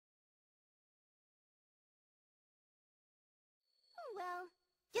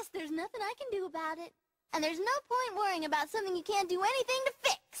Guess there's nothing I can do about it. And there's no point worrying about something you can't do anything to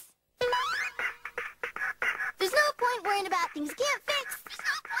fix. There's no point worrying about things you can't fix. There's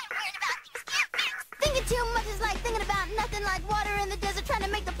no point worrying about things you can't fix. Thinking too much is like thinking about nothing, like water in the desert trying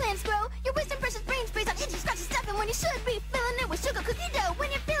to make the plants grow. You're wasting precious brain space on itchy, scratchy stuff, and when you should be filling it with sugar cookie dough.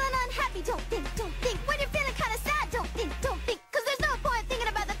 When you're feeling unhappy, don't think, don't think. When you're feeling kind of sad, don't think, don't think. Cause there's no point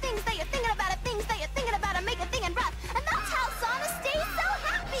thinking about the things that you're thinking about, the things that you're thinking about, and make a thing and rough. And that's how Sana stays so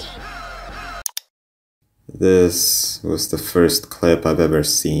happy. This was the first clip I've ever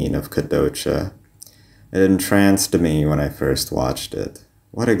seen of KODOCHA. It entranced me when I first watched it.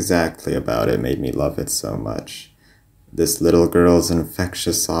 What exactly about it made me love it so much? This little girl's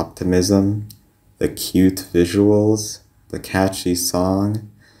infectious optimism? The cute visuals? The catchy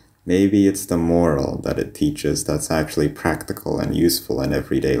song? Maybe it's the moral that it teaches that's actually practical and useful in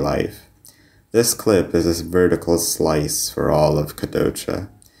everyday life. This clip is a vertical slice for all of KODOCHA.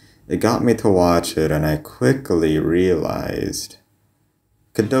 It got me to watch it and I quickly realized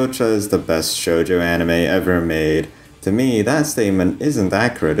KODOCHA is the best shoujo anime ever made. To me, that statement isn't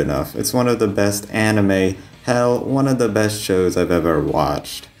accurate enough. It's one of the best anime, hell, one of the best shows I've ever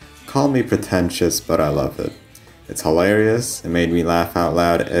watched. Call me pretentious, but I love it. It's hilarious, it made me laugh out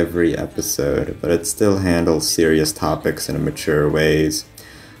loud every episode, but it still handles serious topics in mature ways.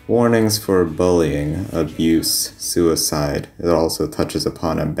 Warnings for bullying, abuse, suicide. It also touches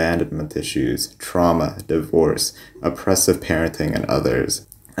upon abandonment issues, trauma, divorce, oppressive parenting, and others.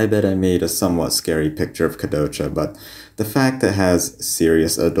 I bet I made a somewhat scary picture of KODOCHA, but the fact it has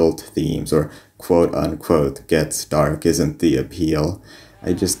serious adult themes, or quote-unquote gets dark, isn't the appeal.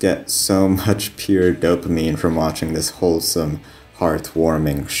 I just get so much pure dopamine from watching this wholesome,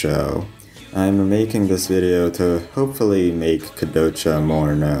 heartwarming show. I'm making this video to hopefully make KODOCHA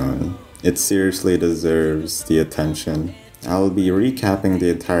more known. It seriously deserves the attention. I'll be recapping the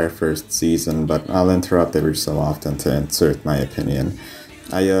entire first season, but I'll interrupt every so often to insert my opinion.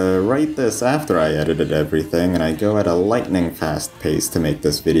 I write this after I edited everything, and I go at a lightning fast pace to make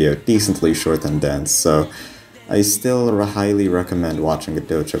this video decently short and dense, so I still highly recommend watching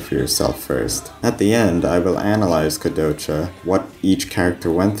KODOCHA for yourself first. At the end, I will analyze KODOCHA, what each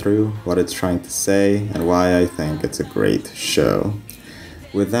character went through, what it's trying to say, and why I think it's a great show.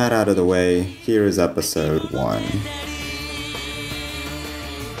 With that out of the way, here is episode 1.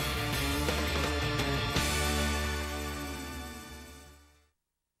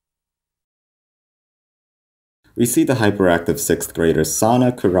 We see the hyperactive 6th grader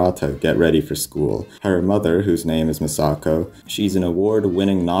Sana Kurata get ready for school. Her mother, whose name is Misako, she's an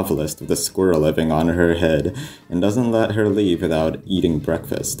award-winning novelist with a squirrel living on her head, and doesn't let her leave without eating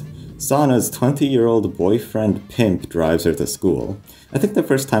breakfast. Sana's 20-year-old boyfriend Pimp drives her to school. I think the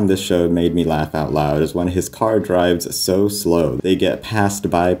first time this show made me laugh out loud is when his car drives so slow they get passed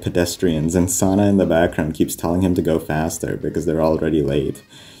by pedestrians and Sana in the background keeps telling him to go faster because they're already late.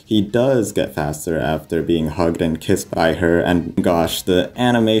 He does get faster after being hugged and kissed by her, and gosh, the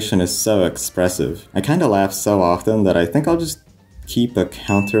animation is so expressive. I kinda laugh so often that I think I'll just keep a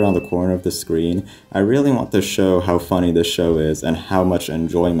counter on the corner of the screen. I really want to show how funny this show is and how much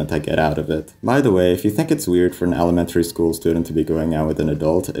enjoyment I get out of it. By the way, if you think it's weird for an elementary school student to be going out with an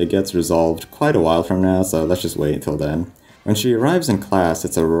adult, it gets resolved quite a while from now, so let's just wait until then. When she arrives in class,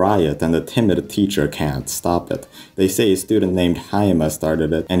 it's a riot and the timid teacher can't stop it. They say a student named Hayama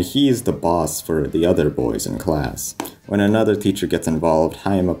started it, and he's the boss for the other boys in class. When another teacher gets involved,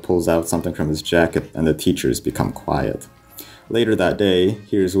 Hayama pulls out something from his jacket and the teachers become quiet. Later that day,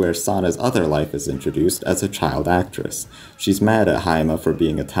 here's where Sana's other life is introduced as a child actress. She's mad at Hayama for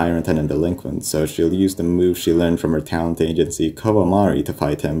being a tyrant and a delinquent, so she'll use the move she learned from her talent agency Kodomo to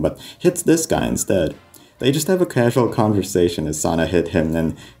fight him, but hits this guy instead. They just have a casual conversation as Sana hit him,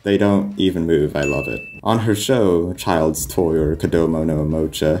 and they don't even move. I love it. On her show, Child's Toy or Kodomo no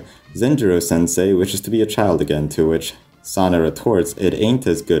Omocha, Zenjiro Sensei wishes to be a child again, to which Sana retorts it ain't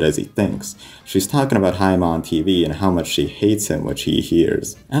as good as he thinks. She's talking about Hayama on TV and how much she hates him, which he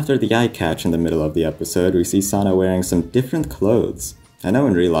hears. After the eye catch in the middle of the episode, we see Sana wearing some different clothes. I know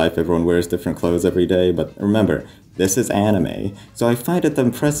in real life everyone wears different clothes every day, but remember, this is anime, so I find it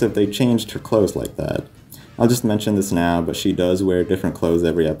impressive they changed her clothes like that. I'll just mention this now, but she does wear different clothes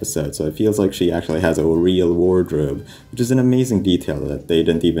every episode, so it feels like she actually has a real wardrobe, which is an amazing detail that they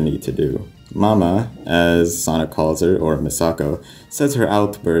didn't even need to do. Mama, as Sana calls her, or Misako, says her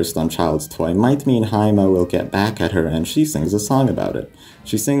outburst on Child's Toy might mean Hayama will get back at her, and she sings a song about it.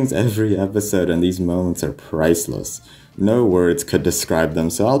 She sings every episode, and these moments are priceless. No words could describe them,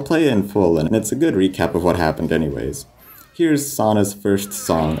 so I'll play it in full, and it's a good recap of what happened anyways. Here's Sana's first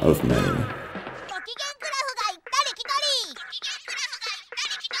song of many.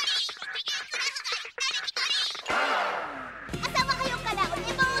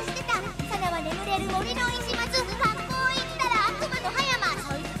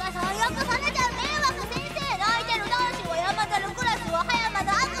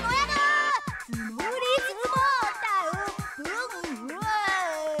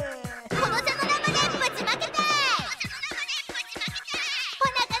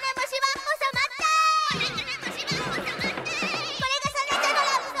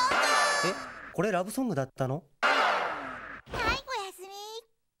 これラブソングだったの?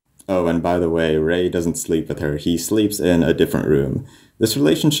 Oh, and by the way, Ray doesn't sleep with her. He sleeps in a different room. This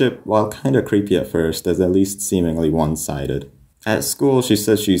relationship, while kinda creepy at first, is at least seemingly one-sided. At school, she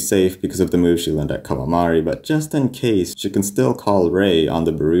says she's safe because of the move she learned at Kawamari, but just in case, she can still call Ray on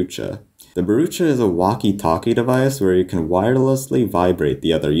the Barucha. The Barucha is a walkie-talkie device where you can wirelessly vibrate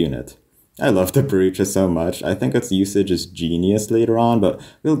the other unit. I love the Barucha so much. I think its usage is genius later on, but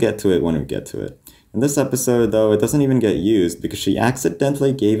we'll get to it when we get to it. In this episode, though, it doesn't even get used because she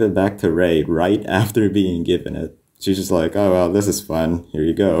accidentally gave it back to Ray right after being given it. She's just like, oh well, this is fun, here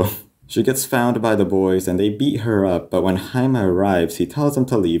you go. She gets found by the boys and they beat her up, but when Hayama arrives, he tells them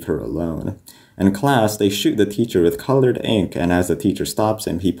to leave her alone. In class, they shoot the teacher with colored ink, and as the teacher stops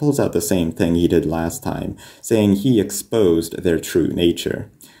him, he pulls out the same thing he did last time, saying he exposed their true nature.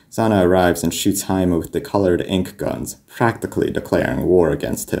 Sana arrives and shoots Hayama with the colored ink guns, practically declaring war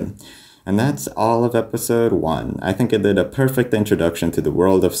against him. And that's all of episode 1. I think it did a perfect introduction to the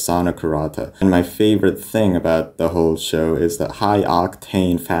world of Sana Kurata. And my favorite thing about the whole show is the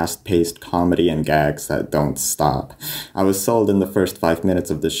high-octane, fast-paced comedy and gags that don't stop. I was sold in the first 5 minutes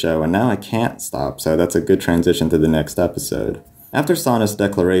of the show, and now I can't stop, so that's a good transition to the next episode. After Sana's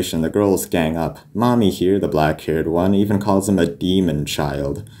declaration, the girls gang up. Mommy here, the black-haired one, even calls him a demon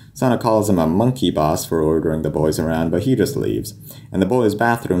child. Sana calls him a monkey boss for ordering the boys around, but he just leaves. In the boys'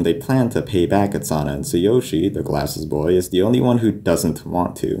 bathroom, they plan to pay back at Sana, and Tsuyoshi, the glasses boy, is the only one who doesn't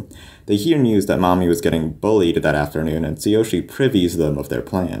want to. They hear news that Mommy was getting bullied that afternoon, and Tsuyoshi privies them of their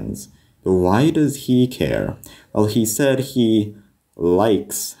plans. But why does he care? Well, he said he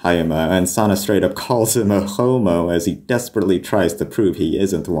likes Hayama, and Sana straight up calls him a homo as he desperately tries to prove he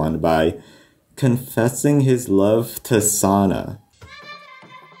isn't one by confessing his love to Sana.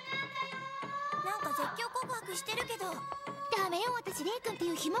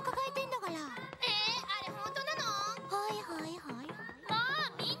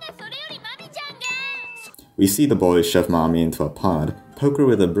 We see the boys shove Mommy into a pond, poke her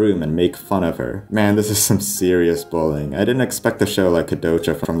with a broom, and make fun of her. Man, this is some serious bullying. I didn't expect a show like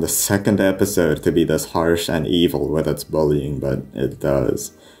KODOCHA from the second episode to be this harsh and evil with its bullying, but it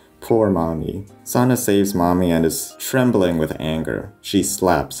does. Poor Mommy. Sana saves Mommy and is trembling with anger. She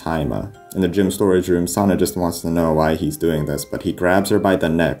slaps Hayama. In the gym storage room, Sana just wants to know why he's doing this, but he grabs her by the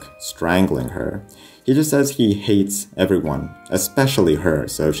neck, strangling her. He just says he hates everyone, especially her,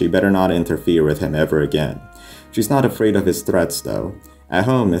 so she better not interfere with him ever again. She's not afraid of his threats, though. At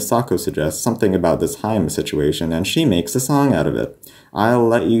home, Misako suggests something about this Hayama situation, and she makes a song out of it. I'll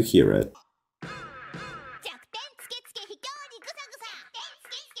let you hear it.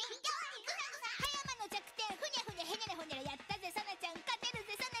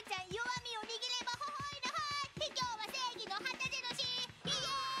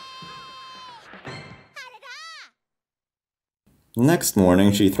 Next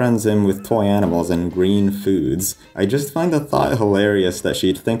morning, she threatens him with toy animals and green foods. I just find the thought hilarious that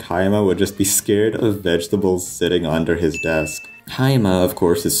she'd think Hayama would just be scared of vegetables sitting under his desk. Hayama, of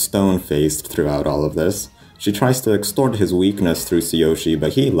course, is stone-faced throughout all of this. She tries to extort his weakness through Tsuyoshi,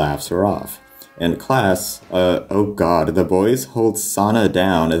 but he laughs her off. In class, oh god, the boys hold Sana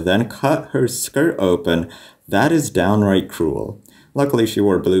down and then cut her skirt open. That is downright cruel. Luckily, she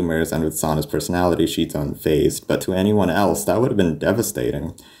wore bloomers, and with Sana's personality, she's unfazed, but to anyone else, that would have been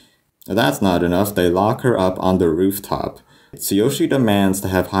devastating. If that's not enough, they lock her up on the rooftop. Tsuyoshi demands to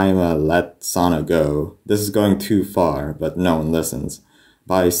have Hayama let Sana go. This is going too far, but no one listens.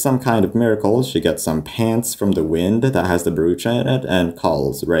 By some kind of miracle, she gets some pants from the wind that has the Barucha in it and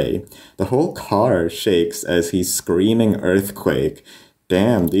calls Ray. The whole car shakes as he's screaming earthquake.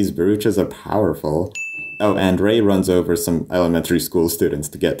 Damn, these Baruchas are powerful. Oh, and Ray runs over some elementary school students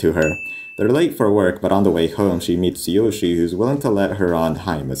to get to her. They're late for work, but on the way home she meets Tsuyoshi, who's willing to let her on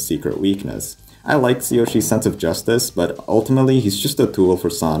Hayama's secret weakness. I like Tsuyoshi's sense of justice, but ultimately he's just a tool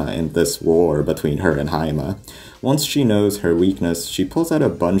for Sana in this war between her and Hayama. Once she knows her weakness, she pulls out a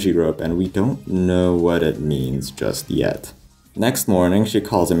bungee rope and we don't know what it means just yet. Next morning, she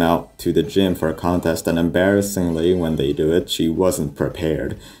calls him out to the gym for a contest, and embarrassingly, when they do it, she wasn't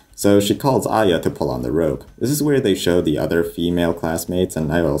prepared. So she calls Aya to pull on the rope. This is where they show the other female classmates,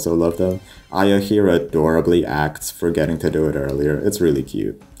 and I also love them. Aya here adorably acts forgetting to do it earlier. It's really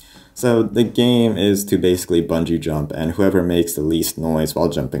cute. So the game is to basically bungee jump, and whoever makes the least noise while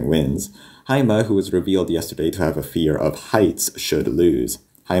jumping wins. Hayama, who was revealed yesterday to have a fear of heights, should lose.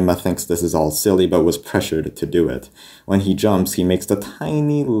 Hayama thinks this is all silly, but was pressured to do it. When he jumps, he makes the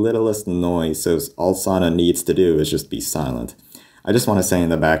tiny littlest noise, so all Sana needs to do is just be silent. I just want to say in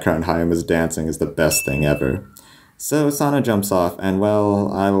the background, Hayama's dancing is the best thing ever. So Sana jumps off, and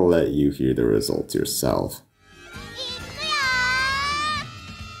well, I will let you hear the results yourself.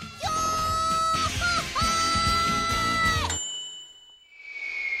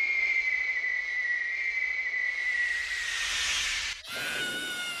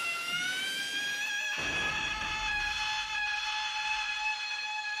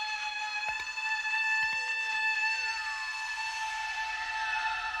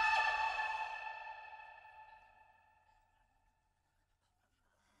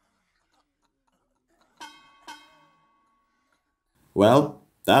 Well,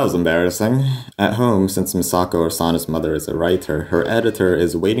 that was embarrassing. At home, since Misako or Sana's mother is a writer, her editor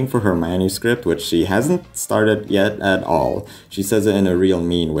is waiting for her manuscript, which she hasn't started yet at all. She says it in a real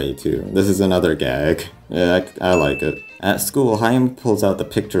mean way too. This is another gag. Yeah, I like it. At school, Hayama pulls out the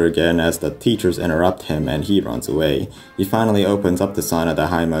picture again as the teachers interrupt him and he runs away. He finally opens up to Sana that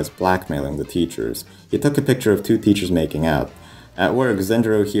Hayama is blackmailing the teachers. He took a picture of two teachers making out. At work,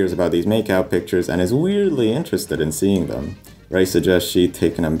 Zendro hears about these makeout pictures and is weirdly interested in seeing them. Ray suggests she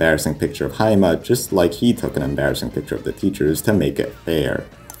take an embarrassing picture of Hayama just like he took an embarrassing picture of the teachers to make it fair.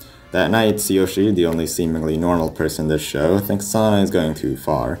 That night, Tsuyoshi, the only seemingly normal person in this show, thinks Sana is going too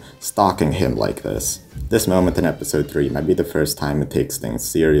far, stalking him like this. This moment in episode 3 might be the first time it takes things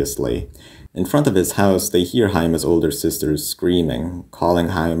seriously. In front of his house, they hear Hayama's older sisters screaming, calling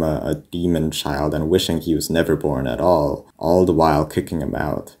Hayama a demon child and wishing he was never born at all the while kicking him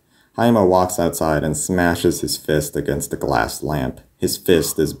out. Hayama walks outside and smashes his fist against the glass lamp. His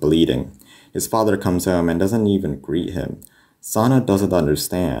fist is bleeding. His father comes home and doesn't even greet him. Sana doesn't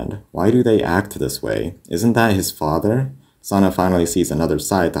understand. Why do they act this way? Isn't that his father? Sana finally sees another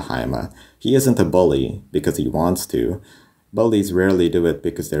side to Hayama. He isn't a bully because he wants to. Bullies rarely do it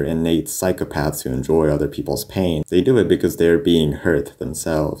because they're innate psychopaths who enjoy other people's pain. They do it because they're being hurt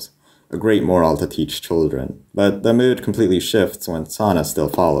themselves. A great moral to teach children. But the mood completely shifts when Sana still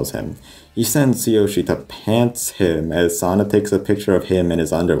follows him. He sends Tsuyoshi to pants him as Sana takes a picture of him in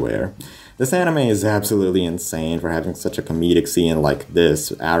his underwear. This anime is absolutely insane for having such a comedic scene like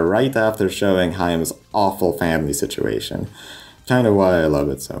this right after showing Hayama's awful family situation. Kinda why I love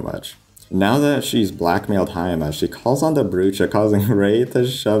it so much. Now that she's blackmailed Hayama, she calls on the Brucha, causing Ray to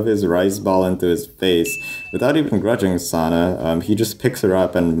shove his rice ball into his face. Without even grudging Sana, he just picks her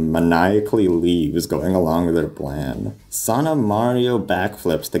up and maniacally leaves, going along with their plan. Sana Mario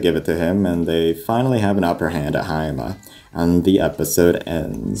backflips to give it to him, and they finally have an upper hand at Hayama. And the episode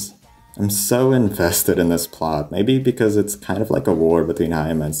ends. I'm so invested in this plot, maybe because it's kind of like a war between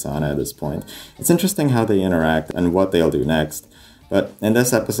Hayama and Sana at this point. It's interesting how they interact and what they'll do next. But in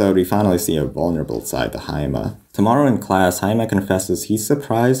this episode, we finally see a vulnerable side to Hayama. Tomorrow in class, Hayama confesses he's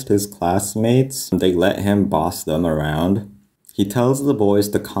surprised his classmates. They let him boss them around. He tells the boys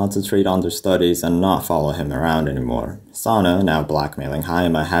to concentrate on their studies and not follow him around anymore. Sana, now blackmailing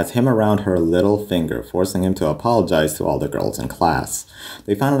Hayama, has him around her little finger, forcing him to apologize to all the girls in class.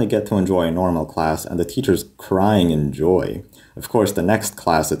 They finally get to enjoy a normal class, and the teacher's crying in joy. Of course, the next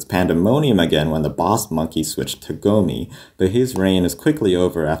class, it's pandemonium again when the boss monkey switched to Gomi, but his reign is quickly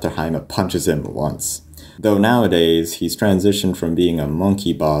over after Hayama punches him once. Though nowadays, he's transitioned from being a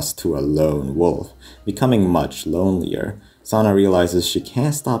monkey boss to a lone wolf, becoming much lonelier. Sana realizes she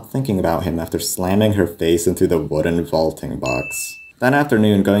can't stop thinking about him after slamming her face into the wooden vaulting box. That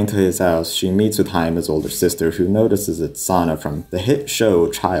afternoon, going to his house, she meets with Hayama's older sister, who notices it's Sana from the hit show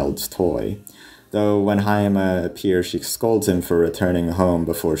Child's Toy. Though when Hayama appears, she scolds him for returning home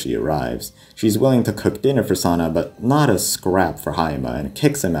before she arrives. She's willing to cook dinner for Sana, but not a scrap for Hayama, and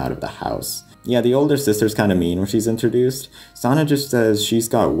kicks him out of the house. Yeah, the older sister's kinda mean when she's introduced. Sana just says she's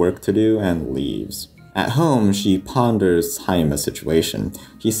got work to do and leaves. At home, she ponders Hayama's situation.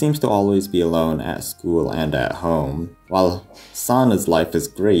 He seems to always be alone at school and at home, while Sana's life is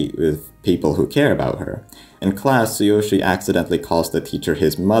great with people who care about her. In class, Tsuyoshi accidentally calls the teacher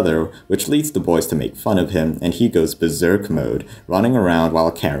his mother, which leads the boys to make fun of him, and he goes berserk mode, running around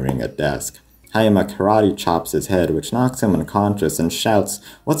while carrying a desk. Hayama karate chops his head, which knocks him unconscious, and shouts,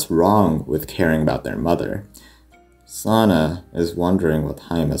 "What's wrong with caring about their mother?" Sana is wondering what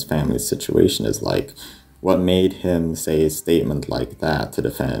Hayama's family situation is like. What made him say a statement like that to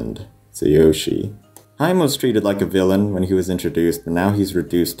defend Tsuyoshi? Hayama was treated like a villain when he was introduced, but now he's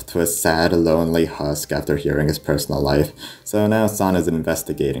reduced to a sad, lonely husk after hearing his personal life, so now Sana's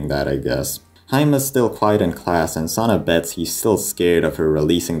investigating that, I guess. Hayama's still quiet in class, and Sana bets he's still scared of her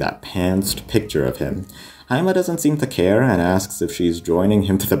releasing that pantsed picture of him. Hayama doesn't seem to care and asks if she's joining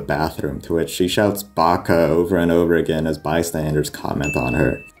him to the bathroom, to which she shouts "Baka" over and over again as bystanders comment on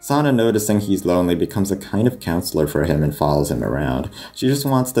her. Sana, noticing he's lonely, becomes a kind of counselor for him and follows him around. She just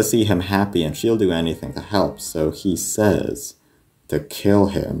wants to see him happy and she'll do anything to help, so he says to kill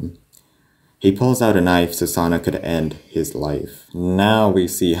him. He pulls out a knife so Sana could end his life. Now we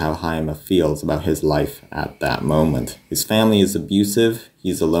see how Hayama feels about his life at that moment. His family is abusive,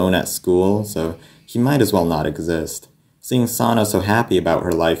 he's alone at school, so he might as well not exist. Seeing Sana so happy about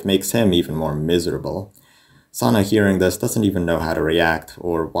her life makes him even more miserable. Sana, hearing this, doesn't even know how to react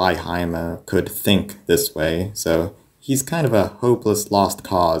or why Hayama could think this way, so he's kind of a hopeless lost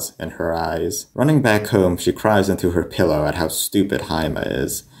cause in her eyes. Running back home, she cries into her pillow at how stupid Hayama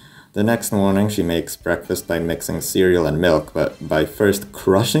is. The next morning, she makes breakfast by mixing cereal and milk, but by first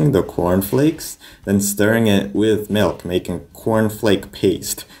crushing the cornflakes, then stirring it with milk, making cornflake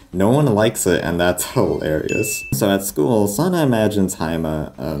paste. No one likes it, and that's hilarious. So at school, Sana imagines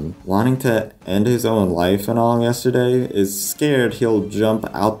Hayama, wanting to end his own life and all yesterday, is scared he'll jump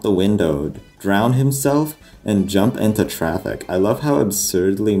out the window, drown himself, and jump into traffic. I love how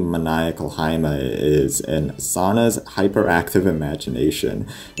absurdly maniacal Hayama is in Sana's hyperactive imagination.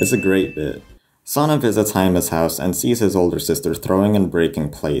 It's a great bit. Sana visits Hayama's house and sees his older sister throwing and breaking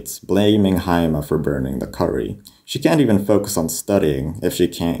plates, blaming Hayama for burning the curry. She can't even focus on studying. If she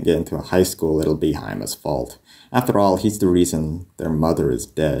can't get into a high school, it'll be Hayama's fault. After all, he's the reason their mother is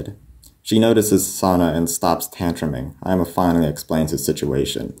dead. She notices Sana and stops tantruming. Hayama finally explains his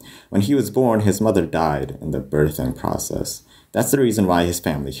situation. When he was born, his mother died in the birthing process. That's the reason why his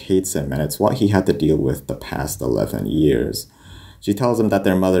family hates him, and it's what he had to deal with the past 11 years. She tells him that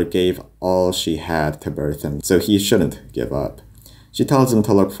their mother gave all she had to birth him, so he shouldn't give up. She tells him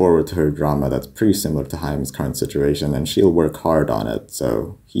to look forward to her drama that's pretty similar to Hayama's current situation, and she'll work hard on it,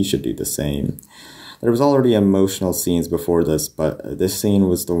 so he should do the same. There was already emotional scenes before this, but this scene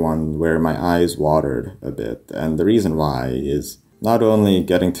was the one where my eyes watered a bit, and the reason why is not only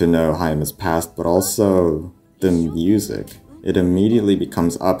getting to know Hayama's past, but also the music. It immediately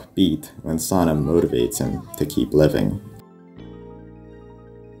becomes upbeat when Sana motivates him to keep living.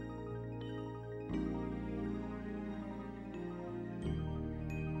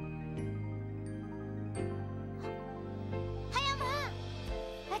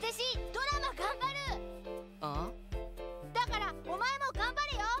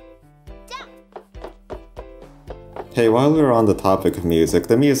 Hey, while we're on the topic of music,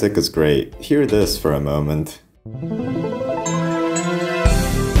 the music is great. Hear this for a moment.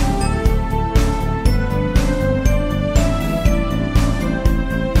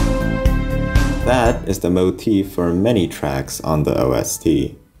 That is the motif for many tracks on the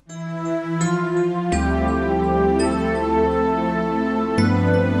OST.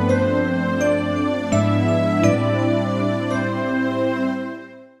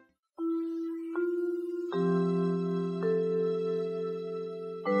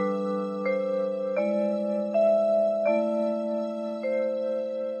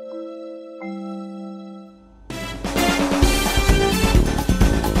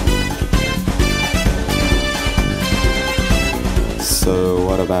 So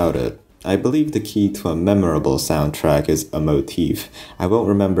what about it? I believe the key to a memorable soundtrack is a motif. I won't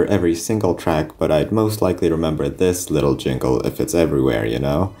remember every single track, but I'd most likely remember this little jingle if it's everywhere, you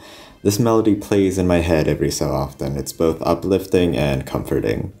know? This melody plays in my head every so often. It's both uplifting and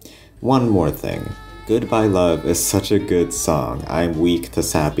comforting. One more thing. Goodbye Love is such a good song. I'm weak to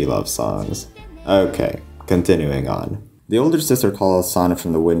sappy love songs. Okay, continuing on. The older sister calls Sana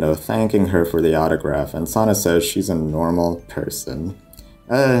from the window, thanking her for the autograph, and Sana says she's a normal person.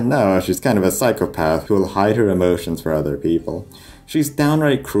 No, she's kind of a psychopath who will hide her emotions for other people. She's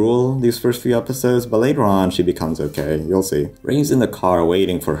downright cruel these first few episodes, but later on she becomes okay, you'll see. Ray's in the car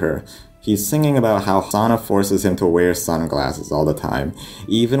waiting for her. He's singing about how Sana forces him to wear sunglasses all the time,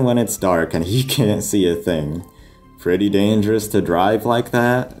 even when it's dark and he can't see a thing. Pretty dangerous to drive like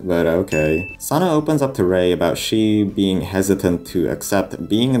that, but okay. Sana opens up to Ray about she being hesitant to accept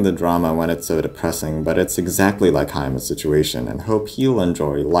being in the drama when it's so depressing, but it's exactly like Hayama's situation, and hope he'll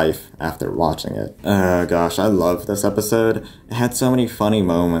enjoy life after watching it. Gosh, I love this episode. It had so many funny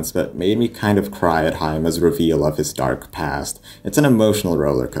moments, but made me kind of cry at Hayama's reveal of his dark past. It's an emotional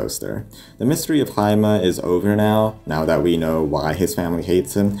roller coaster. The mystery of Hayama is over now that we know why his family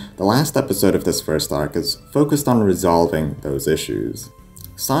hates him. The last episode of this first arc is focused on resolving those issues.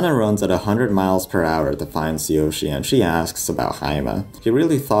 Sana runs at 100 miles per hour to find Tsuyoshi, and she asks about Hayama. He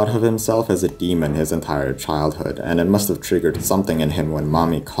really thought of himself as a demon his entire childhood, and it must have triggered something in him when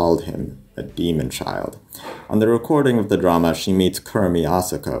mommy called him a a demon child. On the recording of the drama, she meets Kurumi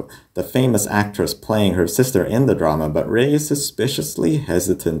Asako, the famous actress playing her sister in the drama, but Rei is suspiciously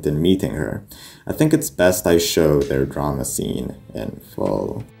hesitant in meeting her. I think it's best I show their drama scene in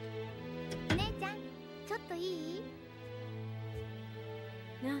full.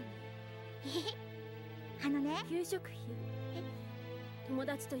 友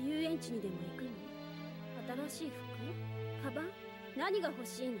達と遊園地にでも行くの？新しい服？カバン？何が欲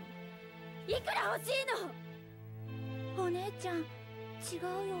しいの？いくら欲しいの？お姉ちゃん、違う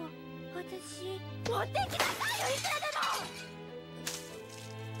よ。私持ってきなさいよ、いくらで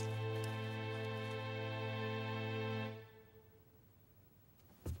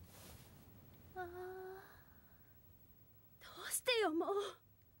も！どうしてよ、もう。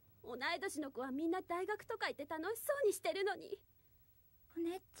同い年の子はみんな大学とか行って楽しそうにしてるのに。お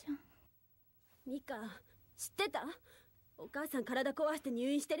姉ちゃん。ミカ、知ってた？お母さん体壊して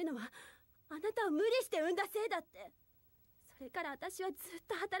入院してるのはあなたを無理して産んだせいだって。それから私はずっ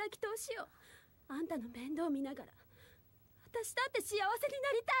と働き通しをあんたの面倒見ながら、私だって幸せに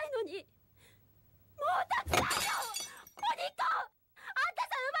なりたいのに。もうたくさんよ、モニコ、あんた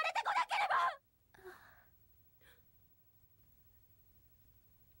さえ生まれてこなければ。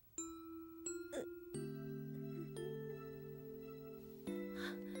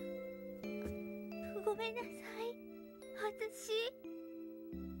ごめんなさい、私。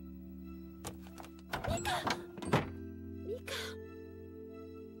ミカ、ミカ。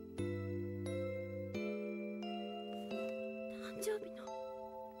誕生日の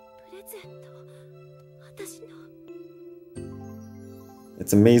プレゼント、私の。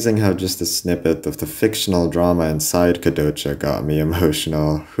It's amazing how just a snippet of the fictional drama inside Kodocha got me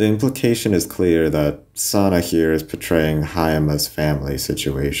emotional. The implication is clear that Sana here is portraying Hayama's family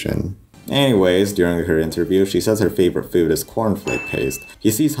situation. Anyways, during her interview, she says her favorite food is cornflake paste. He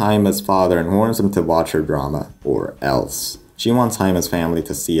sees Hayama's father and warns him to watch her drama, or else. She wants Hayama's family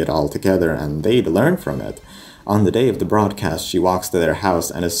to see it all together, and they'd learn from it. On the day of the broadcast, she walks to their house,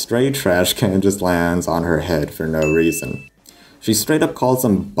 and a stray trash can just lands on her head for no reason. She straight up calls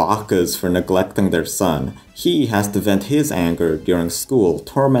them bakas for neglecting their son. He has to vent his anger during school,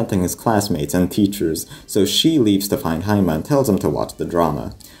 tormenting his classmates and teachers, so she leaves to find Hayama and tells him to watch the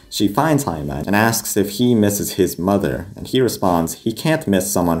drama. She finds Hayama and asks if he misses his mother, and he responds he can't miss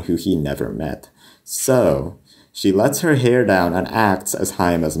someone who he never met. So, she lets her hair down and acts as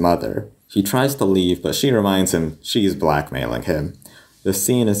Hayama's mother. He tries to leave, but she reminds him she's blackmailing him. The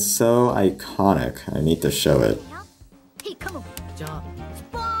scene is so iconic, I need to show it. Hey, come on. ス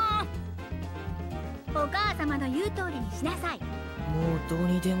ポーン。お母様の言う通りにしなさい。もうどう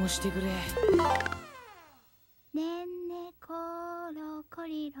にでもしてくれ。ねんねころこ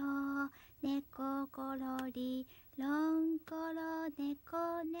りろ、ねこころり、ろんころね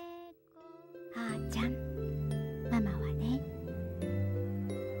こねこ。あーちゃん、ママはね、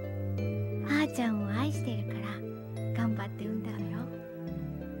あーちゃんを愛してるから頑張って産んだのよ。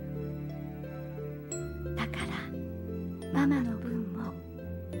だからママの分も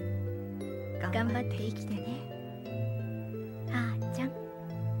頑張って生きてね、あーちゃん。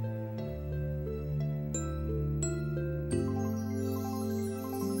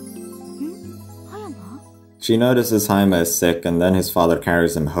She notices Hayama is sick, and then his father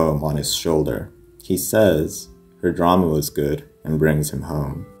carries him home on his shoulder. He says her drama was good and brings him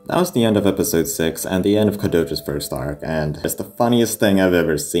home. That was the end of episode 6 and the end of Kodocha's first arc, and it's the funniest thing I've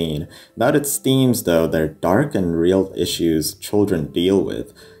ever seen. About its themes though, they're dark and real issues children deal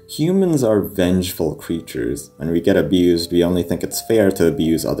with. Humans are vengeful creatures. When we get abused, we only think it's fair to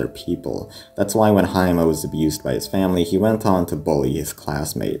abuse other people. That's why when Hayama was abused by his family, he went on to bully his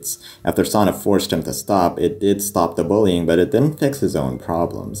classmates. After Sana forced him to stop, it did stop the bullying, but it didn't fix his own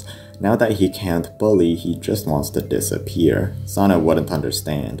problems. Now that he can't bully, he just wants to disappear. Sana wouldn't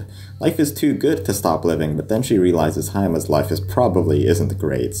understand. Life is too good to stop living, but then she realizes Hayama's life probably isn't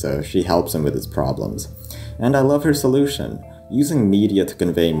great, so she helps him with his problems. And I love her solution. Using media to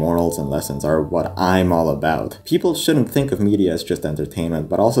convey morals and lessons are what I'm all about. People shouldn't think of media as just entertainment,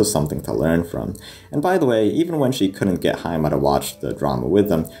 but also something to learn from. And by the way, even when she couldn't get Hayama to watch the drama with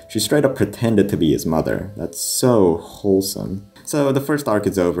them, she straight up pretended to be his mother. That's so wholesome. So the first arc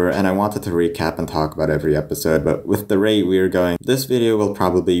is over, and I wanted to recap and talk about every episode, but with the rate we're going, this video will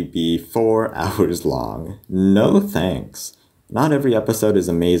probably be 4 hours long. No thanks. Not every episode is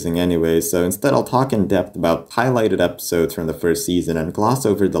amazing anyway, so instead I'll talk in depth about highlighted episodes from the first season and gloss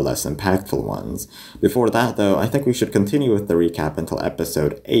over the less impactful ones. Before that though, I think we should continue with the recap until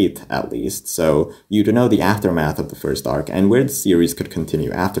episode 8 at least, so you to know the aftermath of the first arc and where the series could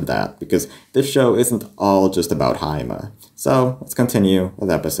continue after that, because this show isn't all just about Hayama. So let's continue with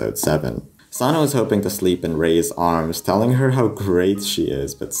episode 7. Sana is hoping to sleep in Rei's arms, telling her how great she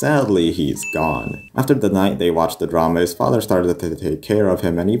is, but sadly he's gone. After the night they watched the drama, his father started to take care of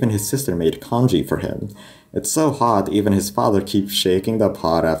him and even his sister made kanji for him. It's so hot, even his father keeps shaking the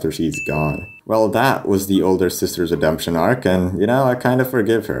pot after she's gone. Well, that was the older sister's redemption arc, and you know, I kind of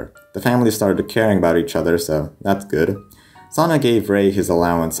forgive her. The family started caring about each other, so that's good. Sana gave Rei his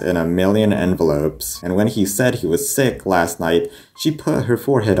allowance in 1,000,000 envelopes, and when he said he was sick last night, she put her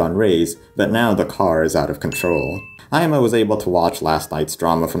forehead on Rei's, but now the car is out of control. Hayama was able to watch last night's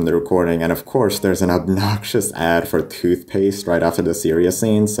drama from the recording, and of course there's an obnoxious ad for toothpaste right after the serious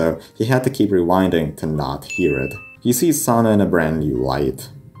scene, so he had to keep rewinding to not hear it. He sees Sana in a brand new light.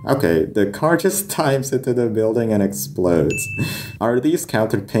 Okay, the car just dives into the building and explodes. Are these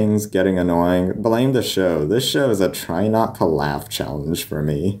counter pings getting annoying? Blame the show. This show is a try not to laugh challenge for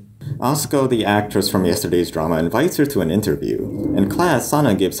me. Asuko, the actress from yesterday's drama, invites her to an interview. In class,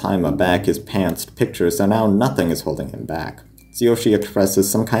 Sana gives Hayama back his pantsed picture, so now nothing is holding him back. Tsuyoshi expresses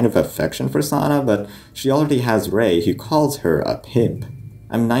some kind of affection for Sana, but she already has Rei, who calls her a pimp.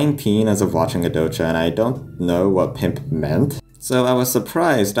 I'm 19 as of watching KODOCHA, and I don't know what pimp meant. So I was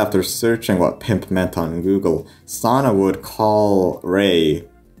surprised after searching what pimp meant on Google. Sana would call Rei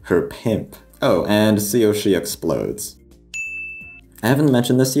her pimp. Oh, and Tsuyoshi explodes. I haven't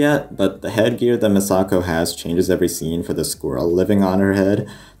mentioned this yet, but the headgear that Misako has changes every scene for the squirrel living on her head.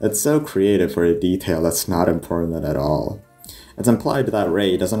 That's so creative for a detail that's not important at all. It's implied that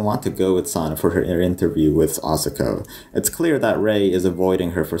Rei doesn't want to go with Sana for her interview with Asuko. It's clear that Rei is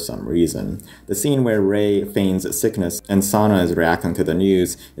avoiding her for some reason. The scene where Rei feigns sickness and Sana is reacting to the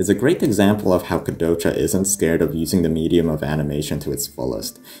news is a great example of how KODOCHA isn't scared of using the medium of animation to its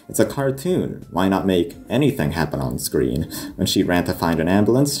fullest. It's a cartoon. Why not make anything happen on screen? When she ran to find an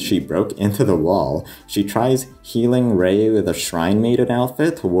ambulance, she broke into the wall. She tries healing Rei with a shrine maiden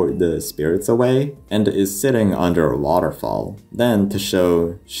outfit to ward the spirits away, and is sitting under a waterfall. Then, to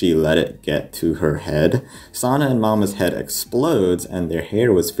show she let it get to her head, Sana and Mama's head explodes and their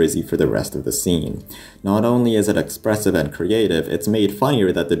hair was frizzy for the rest of the scene. Not only is it expressive and creative, it's made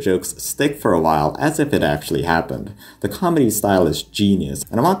funnier that the jokes stick for a while as if it actually happened. The comedy style is genius,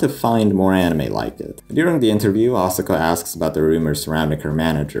 and I want to find more anime like it. During the interview, Asuko asks about the rumors surrounding her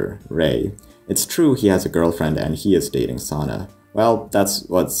manager, Rei. It's true he has a girlfriend and he is dating Sana. Well, that's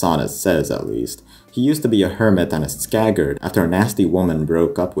what Sana says at least. He used to be a hermit and a scaggard after a nasty woman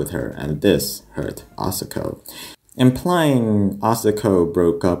broke up with her, and this hurt Asuko. Implying Asuko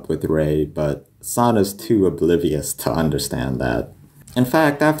broke up with Rei, but Sana's too oblivious to understand that. In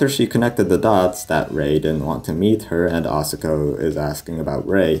fact, after she connected the dots that Rei didn't want to meet her and Asuko is asking about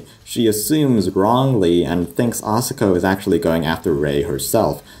Rei, she assumes wrongly and thinks Asuko is actually going after Rei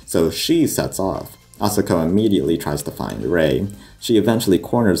herself, so she sets off. Asuko immediately tries to find Rei. She eventually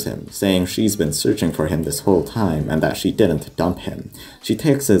corners him, saying she's been searching for him this whole time and that she didn't dump him. She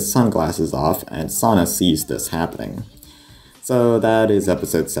takes his sunglasses off and Sana sees this happening. So that is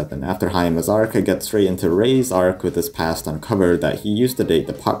episode 7. After Hayama's arc, I get straight into Rei's arc with his past uncovered that he used to date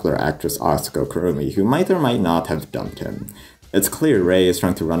the popular actress Asuko Kurumi, who might or might not have dumped him. It's clear Rei is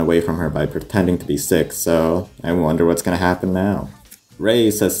trying to run away from her by pretending to be sick, so I wonder what's gonna happen now.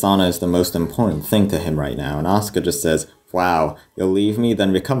 Rei says Sana is the most important thing to him right now, and Asuka just says, "Wow, you'll leave me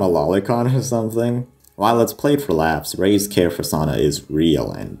then become a lolicon or something?" While it's played for laughs, Rei's care for Sana is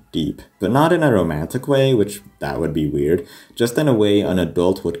real and deep. But not in a romantic way, which that would be weird, just in a way an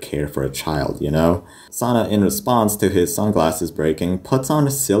adult would care for a child, you know? Sana, in response to his sunglasses breaking, puts on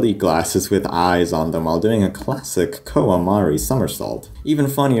silly glasses with eyes on them while doing a classic Kawamari somersault. Even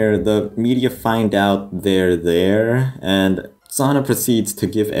funnier, the media find out they're there, and Sana proceeds to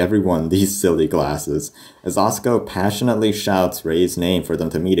give everyone these silly glasses. As Asuko passionately shouts Rei's name for them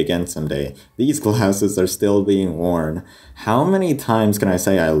to meet again someday, these glasses are still being worn. How many times can I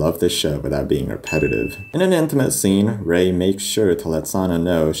say I love this show without being repetitive? In an intimate scene, Rei makes sure to let Sana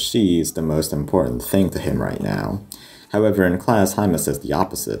know she's the most important thing to him right now. However, in class, Hayama says the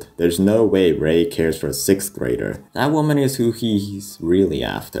opposite. There's no way Rei cares for a 6th grader. That woman is who he's really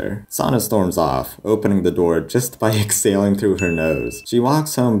after. Sana storms off, opening the door just by exhaling through her nose. She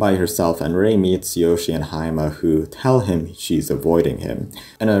walks home by herself and Rei meets Tsuyoshi and Hayama, who tell him she's avoiding him.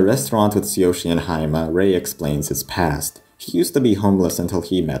 In a restaurant with Tsuyoshi and Hayama, Rei explains his past. He used to be homeless until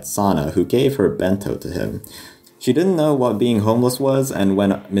he met Sana, who gave her bento to him. She didn't know what being homeless was, and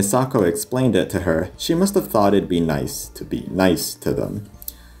when Misako explained it to her, she must have thought it'd be nice to them.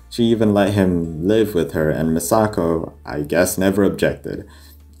 She even let him live with her, and Misako, I guess, never objected.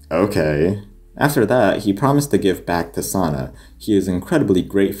 Okay. After that, he promised to give back to Sana. He is incredibly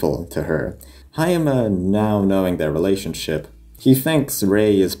grateful to her. Hayama, now knowing their relationship, he thinks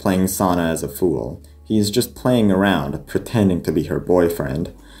Rei is playing Sana as a fool. He is just playing around, pretending to be her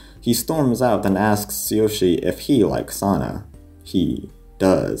boyfriend. He storms out and asks Tsuyoshi if he likes Sana. He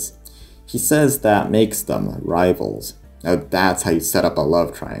does. He says that makes them rivals. Now that's how you set up a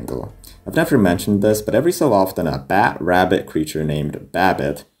love triangle. I've never mentioned this, but every so often a bat-rabbit creature named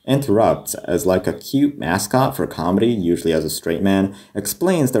Babbitt interrupts as like a cute mascot for comedy, usually as a straight man,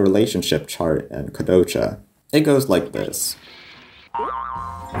 explains the relationship chart in KODOCHA. It goes like this.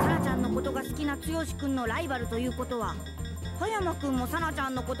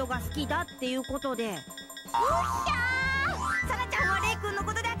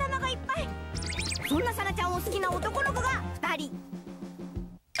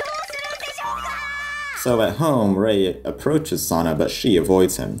 So at home, Rei approaches Sana, but she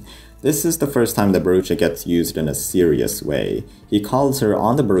avoids him. This is the first time the barucha gets used in a serious way. He calls her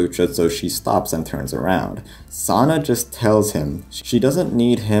on the barucha, so she stops and turns around. Sana just tells him she doesn't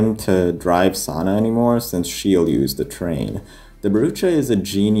need him to drive Sana anymore since she'll use the train. The barucha is a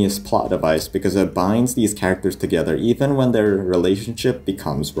genius plot device because it binds these characters together even when their relationship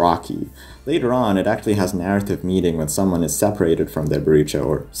becomes rocky. Later on, it actually has narrative meaning when someone is separated from their barucha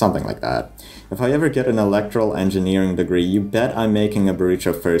or something like that. If I ever get an electrical engineering degree, you bet I'm making a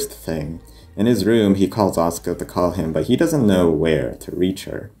barucha first thing. In his room, he calls Asuka to call him, but he doesn't know where to reach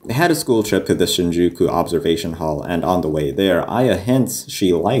her. They had a school trip to the Shinjuku observation hall, and on the way there, Aya hints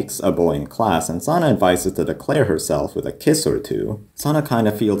she likes a boy in class, and Sana advises to declare herself with a kiss or two. Sana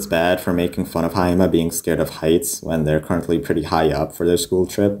kinda feels bad for making fun of Hayama being scared of heights when they're currently pretty high up for their school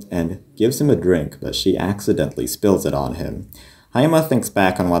trip, and gives him a drink, but she accidentally spills it on him. Hayama thinks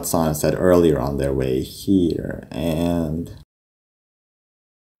back on what Sana said earlier on their way here, and...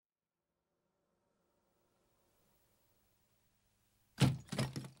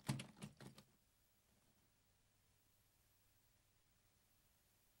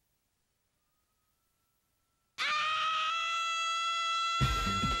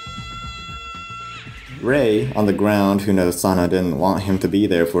 Rei, on the ground, who knows Sana didn't want him to be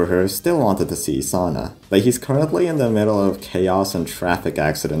there for her, still wanted to see Sana. But he's currently in the middle of chaos and traffic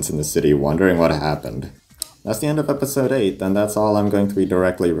accidents in the city, wondering what happened. That's the end of episode 8, and that's all I'm going to be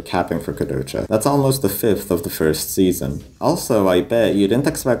directly recapping for KODOCHA. That's almost the 5th of the first season. Also, I bet you didn't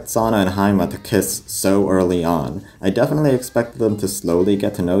expect Sana and Hayama to kiss so early on. I definitely expected them to slowly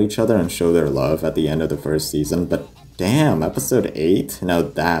get to know each other and show their love at the end of the first season, but damn, episode 8? Now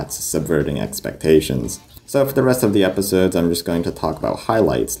that's subverting expectations. So for the rest of the episodes, I'm just going to talk about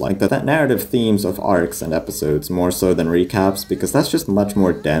highlights, like the narrative themes of arcs and episodes, more so than recaps, because that's just much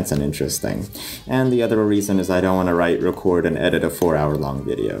more dense and interesting. And the other reason is I don't want to write, record, and edit a 4-hour-long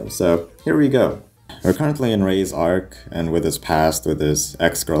video. So here we go. We're currently in Rei's arc, and with his past with his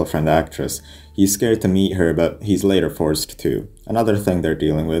ex-girlfriend actress. He's scared to meet her, but he's later forced to. Another thing they're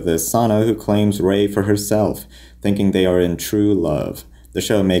dealing with is Sana, who claims Rei for herself, thinking they are in true love. The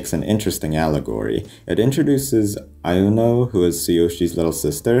show makes an interesting allegory. It introduces Ayuno, who is Tsuyoshi's little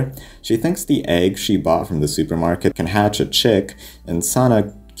sister. She thinks the egg she bought from the supermarket can hatch a chick, and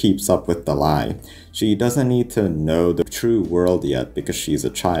Sana keeps up with the lie. She doesn't need to know the true world yet because she's a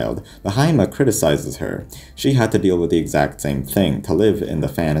child, but Hayama criticizes her. She had to deal with the exact same thing, to live in the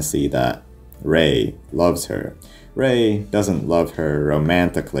fantasy that Rei loves her. Rei doesn't love her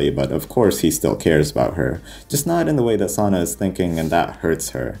romantically, but of course he still cares about her, just not in the way that Sana is thinking, and that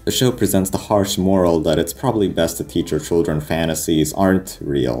hurts her. The show presents the harsh moral that it's probably best to teach your children fantasies aren't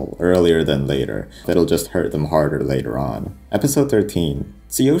real, earlier than later. It'll just hurt them harder later on. Episode 13.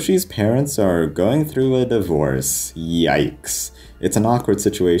 Tsuyoshi's parents are going through a divorce. Yikes. It's an awkward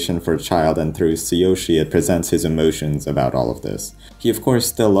situation for a child, and through Tsuyoshi it presents his emotions about all of this. He of course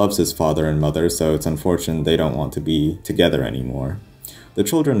still loves his father and mother, so it's unfortunate they don't want to be together anymore. The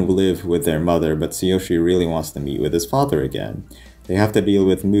children live with their mother, but Tsuyoshi really wants to meet with his father again. They have to deal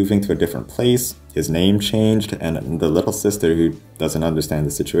with moving to a different place, his name changed, and the little sister, who doesn't understand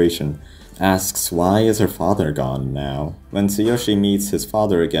the situation, asks why is her father gone now. When Tsuyoshi meets his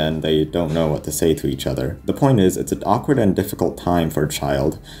father again, they don't know what to say to each other. The point is, it's an awkward and difficult time for a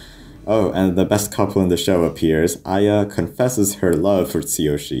child. Oh, and the best couple in the show appears. Aya confesses her love for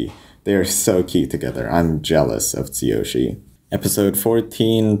Tsuyoshi. They are so cute together. I'm jealous of Tsuyoshi. Episode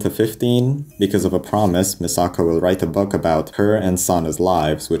 14 to 15, because of a promise, Misako will write a book about her and Sana's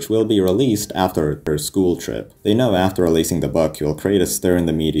lives, which will be released after her school trip. They know after releasing the book, it will create a stir in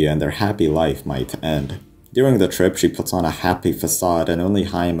the media and their happy life might end. During the trip, she puts on a happy facade and only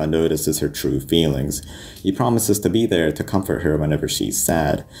Hayama notices her true feelings. He promises to be there to comfort her whenever she's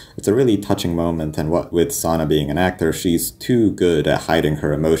sad. It's a really touching moment, and what with Sana being an actor, she's too good at hiding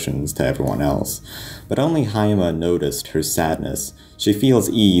her emotions to everyone else. But only Hayama noticed her sadness. She feels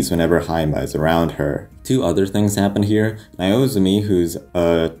ease whenever Hayama is around her. Two other things happen here. Naozumi, who's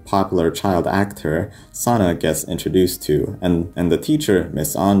a popular child actor, Sana gets introduced to, and the teacher,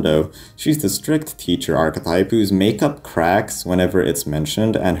 Miss Ando, she's the strict teacher archetype whose makeup cracks whenever it's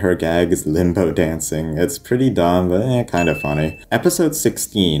mentioned, and her gag is limbo dancing. It's pretty dumb, but kind of funny. Episode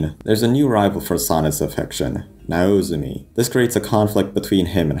 16, there's a new rival for Sana's affection, Naozumi. This creates a conflict between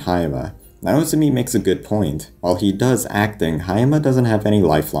him and Hayama. Naozumi makes a good point. While he does acting, Hayama doesn't have any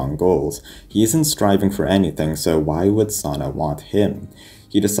lifelong goals. He isn't striving for anything, so why would Sana want him?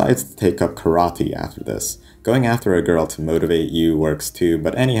 He decides to take up karate after this. Going after a girl to motivate you works too,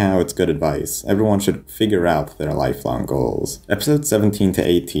 but anyhow, it's good advice. Everyone should figure out their lifelong goals. Episode 17 to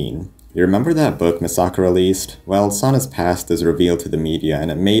 18. You remember that book Misako released? Well, Sana's past is revealed to the media and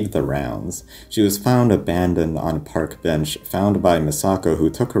it made the rounds. She was found abandoned on a park bench, found by Misako who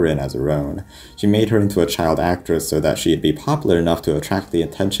took her in as her own. She made her into a child actress so that she'd be popular enough to attract the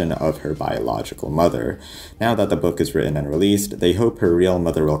attention of her biological mother. Now that the book is written and released, they hope her real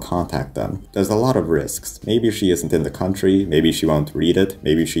mother will contact them. There's a lot of risks. Maybe she isn't in the country, maybe she won't read it,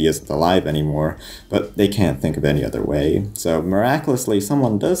 maybe she isn't alive anymore, but they can't think of any other way. So miraculously,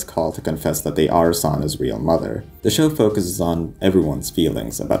 someone does call to confess that they are Sana's real mother. The show focuses on everyone's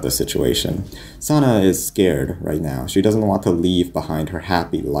feelings about the situation. Sana is scared right now. She doesn't want to leave behind her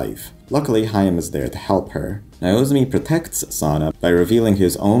happy life. Luckily, Hayama is there to help her. Naozumi protects Sana by revealing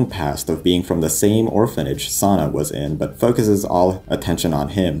his own past of being from the same orphanage Sana was in, but focuses all attention on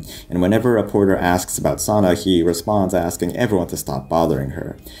him. And whenever a reporter asks about Sana, he responds asking everyone to stop bothering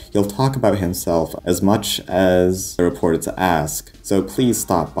her. He'll talk about himself as much as the reporters ask, so please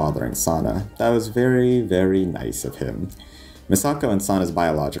stop bothering Sana. That was very, very nice of him. Misako and Sana's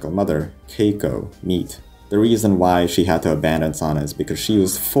biological mother, Keiko, meet. The reason why she had to abandon Sana is because she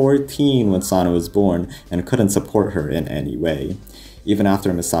was 14 when Sana was born and couldn't support her in any way. Even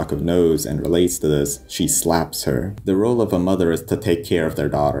after Misako knows and relates to this, she slaps her. The role of a mother is to take care of their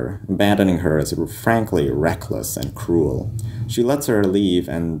daughter. Abandoning her is frankly reckless and cruel. She lets her leave,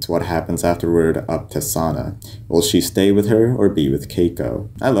 and what happens afterward up to Sana. Will she stay with her or be with Keiko?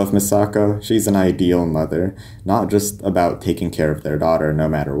 I love Misako. She's an ideal mother. Not just about taking care of their daughter no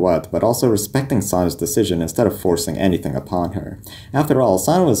matter what, but also respecting Sana's decision instead of forcing anything upon her. After all,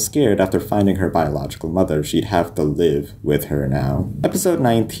 Sana was scared after finding her biological mother. She'd have to live with her now. Episode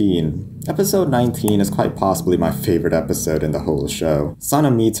 19. Episode 19 is quite possibly my favorite episode in the whole show.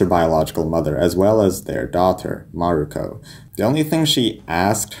 Sana meets her biological mother as well as their daughter, Maruko. The only thing she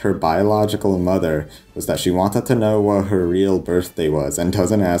asked her biological mother was that she wanted to know what her real birthday was and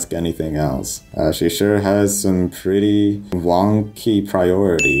doesn't ask anything else. She sure has some pretty wonky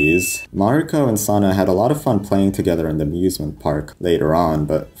priorities. Maruko and Sana had a lot of fun playing together in the amusement park later on,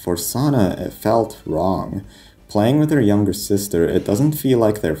 but for Sana, it felt wrong. Playing with her younger sister, it doesn't feel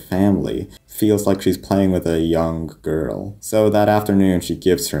like their family. It feels like she's playing with a young girl. So that afternoon, she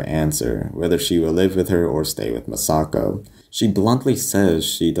gives her answer, whether she will live with her or stay with Misako. She bluntly says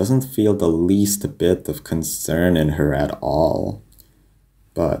she doesn't feel the least bit of concern in her at all.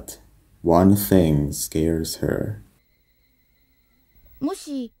 But one thing scares her. も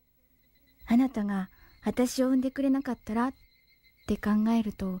しあなたが私を産んでくれなかったらって考え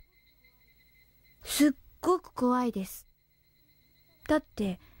るとすっごく怖いです。だっ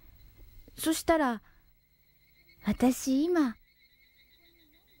てそしたら私今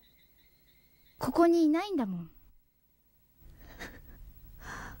ここにいないんだもん。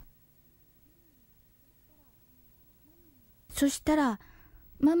そしたら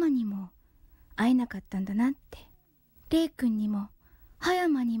ママにも会えなかったんだなって。レイ君にも葉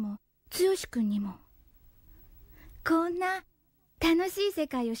山にも剛君にもこんな楽しい世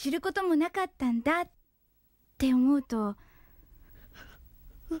界を知ることもなかったんだって思うと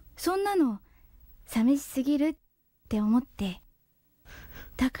そんなの寂しすぎるって思って、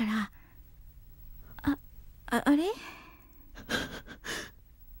だからあれ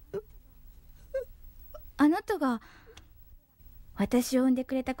あなたが私を産んで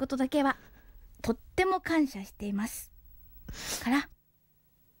くれたことだけはとっても感謝していますから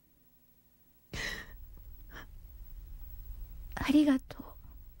ありがとう。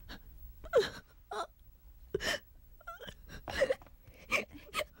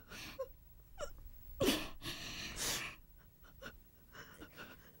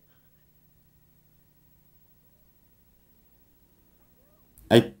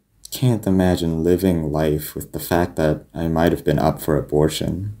can't imagine living life with the fact that I might have been up for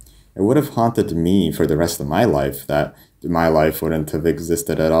abortion. It would have haunted me for the rest of my life that my life wouldn't have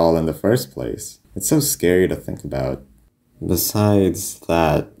existed at all in the first place. It's so scary to think about. Besides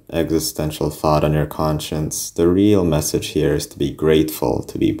that existential thought on your conscience, the real message here is to be grateful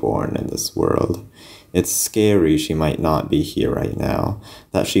to be born in this world. It's scary she might not be here right now,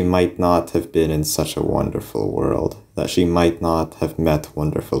 that she might not have been in such a wonderful world, that she might not have met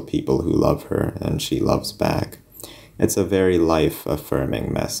wonderful people who love her and she loves back. It's a very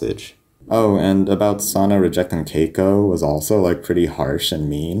life-affirming message. Oh, and about Sana rejecting Keiko was also pretty harsh and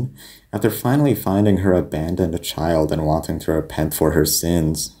mean. After finally finding her abandoned child and wanting to repent for her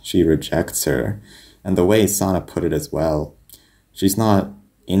sins, she rejects her. And the way Sana put it as well, she's not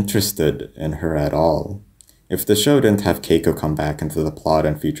interested in her at all. If the show didn't have Keiko come back into the plot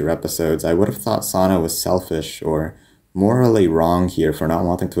in future episodes, I would have thought Sana was selfish or morally wrong here for not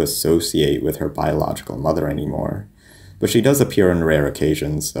wanting to associate with her biological mother anymore. But she does appear on rare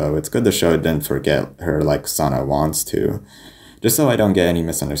occasions, so it's good the show didn't forget her like Sana wants to. Just so I don't get any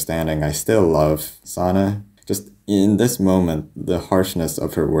misunderstanding, I still love Sana. Just in this moment, the harshness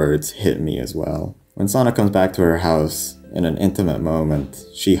of her words hit me as well. When Sana comes back to her house, in an intimate moment,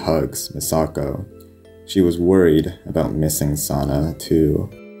 she hugs Misako. She was worried about missing Sana too.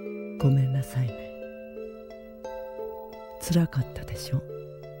 ごめんなさいね。辛かったでしょ。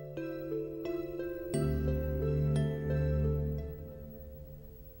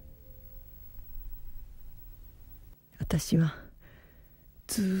私は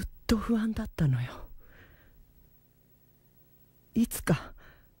ずっと不安だったのよ。いつか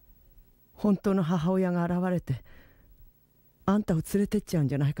本当の母親が現れてあんたを連れてっちゃうん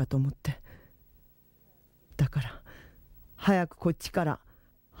じゃないかと思って。だから早くこっちから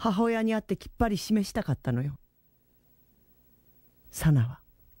母親に会ってきっぱり示したかったのよ。サナ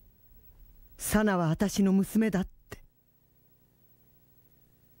は私の娘だって。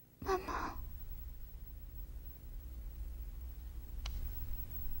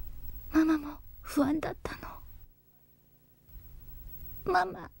ママも不安だったの。マ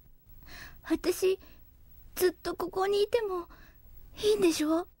マ、私ずっとここにいてもいいんでし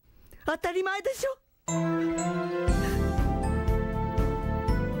ょ？当たり前でしょ。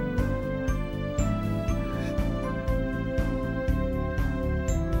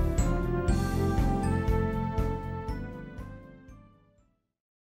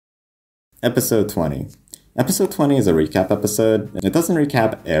Episode 20. Episode 20 is a recap episode, and it doesn't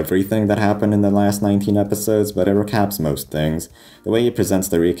recap everything that happened in the last 19 episodes, but it recaps most things. The way it presents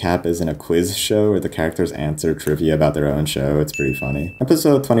the recap is in a quiz show where the characters answer trivia about their own show. It's pretty funny.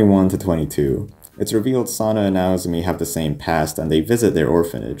 Episode 21 to 22. It's revealed Sana and Naozumi have the same past and they visit their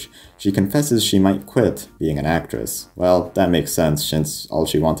orphanage. She confesses she might quit being an actress. Well, that makes sense since all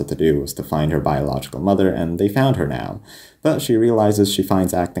she wanted to do was to find her biological mother and they found her now. But she realizes she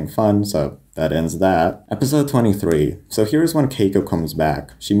finds acting fun, so that ends that. Episode 23. So here's when Keiko comes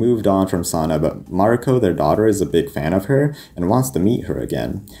back. She moved on from Sana, but Mariko, their daughter, is a big fan of her and wants to meet her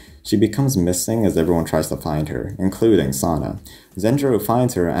again. She becomes missing as everyone tries to find her, including Sana. Zenjiro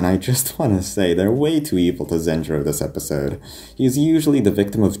finds her, and I just want to say they're way too evil to Zenjiro this episode. He's usually the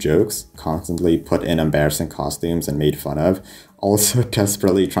victim of jokes, constantly put in embarrassing costumes and made fun of, also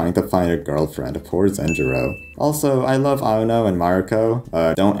desperately trying to find a girlfriend. Poor Zenjiro. Also, I love Aono and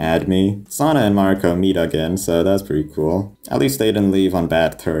Mariko. Don't add me. Sana and Mariko meet again, so that's pretty cool. At least they didn't leave on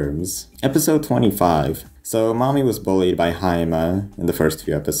bad terms. Episode 25. So, Mami was bullied by Hayama in the first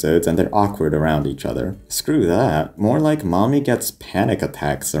few episodes, and they're awkward around each other. Screw that. More like Mami gets panic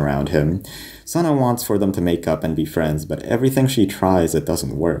attacks around him. Sana wants for them to make up and be friends, but everything she tries, it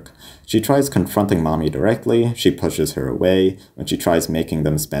doesn't work. She tries confronting Mami directly, she pushes her away. When she tries making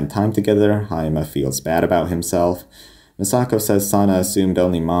them spend time together, Hayama feels bad about himself. Misako says Sana assumed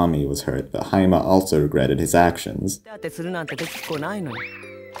only Mami was hurt, but Hayama also regretted his actions.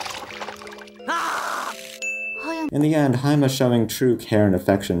 In the end, Hayama showing true care and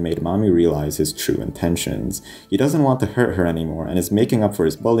affection made Mami realize his true intentions. He doesn't want to hurt her anymore and is making up for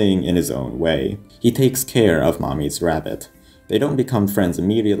his bullying in his own way. He takes care of Mami's rabbit. They don't become friends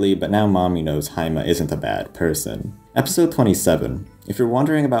immediately, but now Mami knows Hayama isn't a bad person. Episode 27. If you're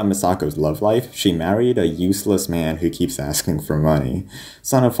wondering about Misako's love life, she married a useless man who keeps asking for money.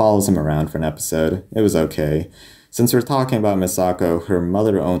 Sana follows him around for an episode. It was okay. Since we're talking about Misako, her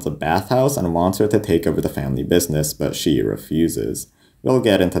mother owns a bathhouse and wants her to take over the family business, but she refuses. We'll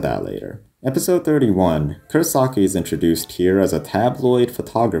get into that later. Episode 31. Kurosaki is introduced here as a tabloid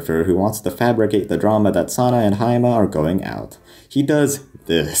photographer who wants to fabricate the drama that Sana and Hayama are going out. He does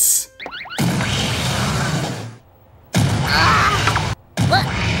this.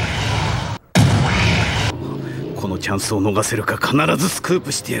 チャンスを逃せるか必ずスクー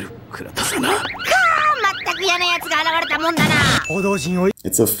プしてやる。倉田さんな。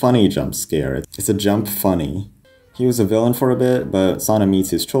It's a funny jump scare. It's a jump funny. He was a villain for a bit, but Sana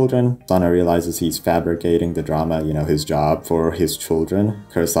meets his children. Sana realizes he's fabricating the drama, his job for his children.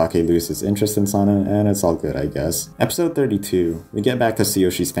 Kurosaki loses interest in Sana, and it's all good, I guess. Episode 32. We get back to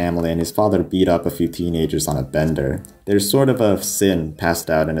Tsuyoshi's family, and his father beat up a few teenagers on a bender. There's sort of a sin passed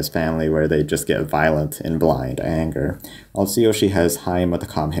out in his family where they just get violent in blind anger. While Tsuyoshi has Hayama to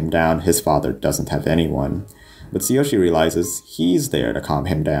calm him down, his father doesn't have anyone. But Tsuyoshi realizes he's there to calm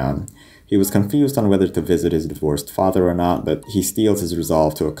him down. He was confused on whether to visit his divorced father or not, but he steels his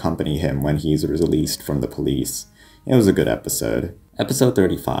resolve to accompany him when he's released from the police. It was a good episode. Episode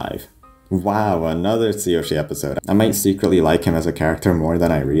 35. Wow, another Tsuyoshi episode. I might secretly like him as a character more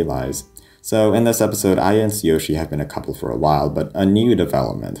than I realize. So in this episode, Aya and Tsuyoshi have been a couple for a while, but a new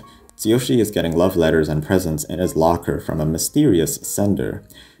development. Tsuyoshi is getting love letters and presents in his locker from a mysterious sender.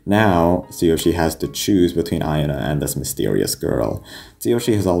 Now, Tsuyoshi has to choose between Ayana and this mysterious girl.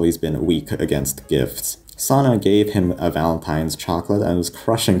 Tsuyoshi has always been weak against gifts. Sana gave him a Valentine's chocolate and was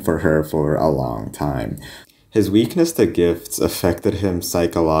crushing for her for a long time. His weakness to gifts affected him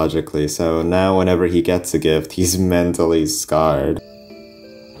psychologically, so now whenever he gets a gift, he's mentally scarred.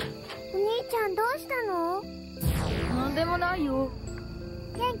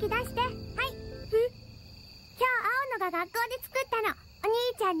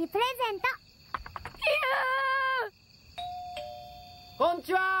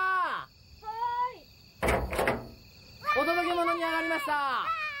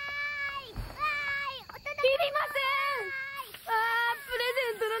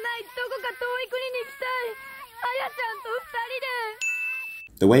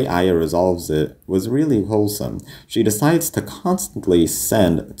 The way Aya resolves it was really wholesome. She decides to constantly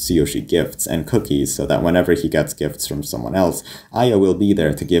send Tsuyoshi gifts and cookies so that whenever he gets gifts from someone else, Aya will be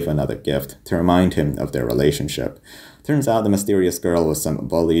there to give another gift, to remind him of their relationship. Turns out the mysterious girl was some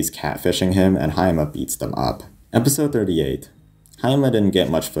bullies catfishing him, and Hayama beats them up. Episode 38. Hayama didn't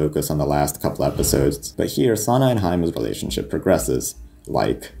get much focus on the last couple episodes, but here Sana and Hayama's relationship progresses.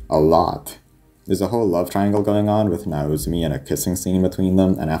 Like, a lot. There's a whole love triangle going on with Naozumi and a kissing scene between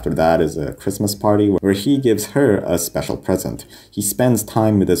them, and after that is a Christmas party where he gives her a special present. He spends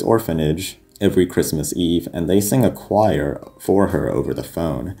time with his orphanage every Christmas Eve, and they sing a choir for her over the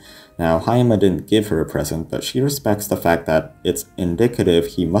phone. Now, Hayama didn't give her a present, but she respects the fact that it's indicative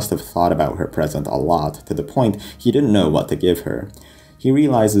he must have thought about her present a lot, to the point he didn't know what to give her. He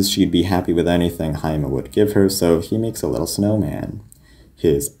realizes she'd be happy with anything Hayama would give her, so he makes a little snowman.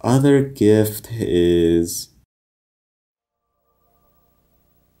 His other gift is...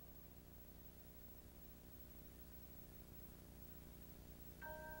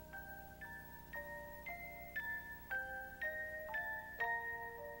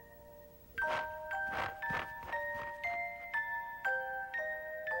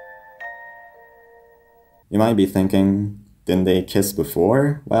 You might be thinking, didn't they kiss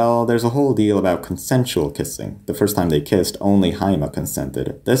before? Well, there's a whole deal about consensual kissing. The first time they kissed, only Hayama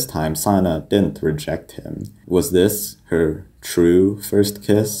consented. This time, Sana didn't reject him. Was this her true first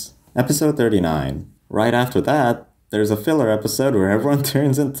kiss? Episode 39. Right after that, there's a filler episode where everyone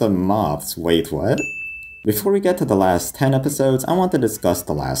turns into moths. Wait, what? Before we get to the last 10 episodes, I want to discuss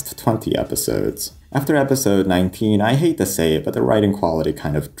the last 20 episodes. After episode 19, I hate to say it, but the writing quality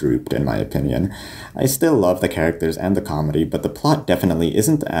kind of drooped in my opinion. I still love the characters and the comedy, but the plot definitely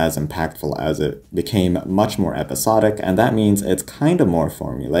isn't as impactful as it became much more episodic, and that means it's kinda more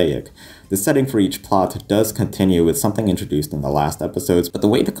formulaic. The setting for each plot does continue with something introduced in the last episodes, but the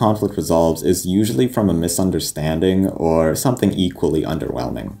way the conflict resolves is usually from a misunderstanding or something equally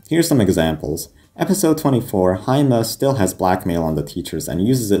underwhelming. Here's some examples. Episode 24, Hayama still has blackmail on the teachers and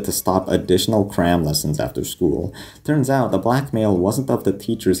uses it to stop additional cram lessons after school. Turns out the blackmail wasn't of the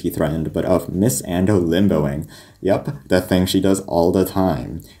teachers he threatened, but of Miss Ando limboing. Yup, the thing she does all the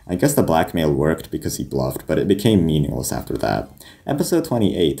time. I guess the blackmail worked because he bluffed, but it became meaningless after that. Episode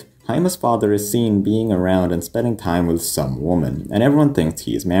 28, Hayama's father is seen being around and spending time with some woman, and everyone thinks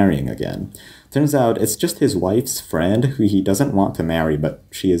he is marrying again. Turns out it's just his wife's friend who he doesn't want to marry, but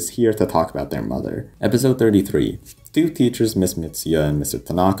she is here to talk about their mother. Episode 33. Two teachers, Miss Mitsuya and Mr.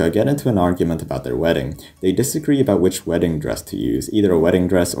 Tanaka, get into an argument about their wedding. They disagree about which wedding dress to use, either a wedding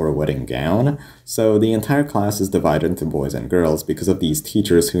dress or a wedding gown, so the entire class is divided into boys and girls because of these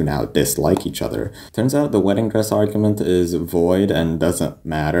teachers who now dislike each other. Turns out the wedding dress argument is void and doesn't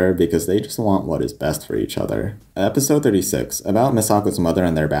matter because they just want what is best for each other. Episode 36, about Misako's mother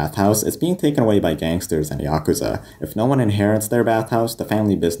and their bathhouse, is being taken away by gangsters and yakuza. If no one inherits their bathhouse, the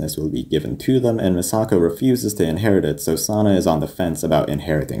family business will be given to them, and Misako refuses to inherit it, so Sana is on the fence about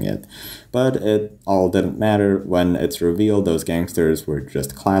inheriting it. But it all didn't matter when it's revealed those gangsters were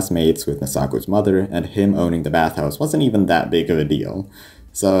just classmates with Misako's mother, and him owning the bathhouse wasn't even that big of a deal.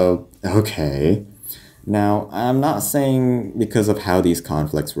 So, okay. Now, I'm not saying because of how these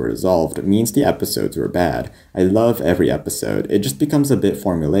conflicts were resolved it means the episodes were bad. I love every episode. It just becomes a bit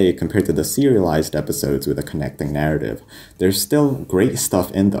formulaic compared to the serialized episodes with a connecting narrative. There's still great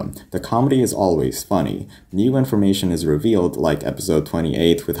stuff in them. The comedy is always funny. New information is revealed, like episode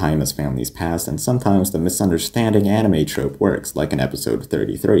 28 with Hayama's family's past, and sometimes the misunderstanding anime trope works, like in episode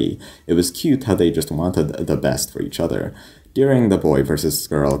 33. It was cute how they just wanted the best for each other. During the boy versus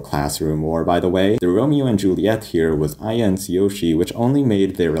girl classroom war, by the way, the Romeo and Juliet here was Aya and Tsuyoshi, which only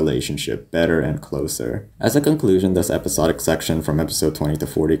made their relationship better and closer. As a conclusion, this episodic section from episode 20 to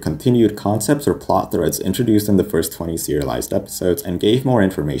 40 continued concepts or plot threads introduced in the first 20 serialized episodes and gave more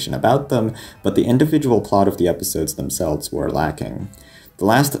information about them, but the individual plot of the episodes themselves were lacking. The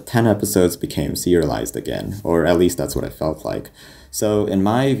last 10 episodes became serialized again, or at least that's what it felt like. So, in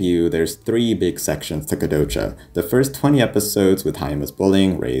my view, there's 3 big sections to KODOCHA. The first 20 episodes with Hayama's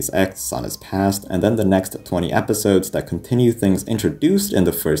bullying, Rei's ex, Sana's past, and then the next 20 episodes that continue things introduced in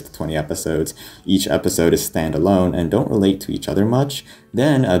the first 20 episodes. Each episode is standalone and don't relate to each other much.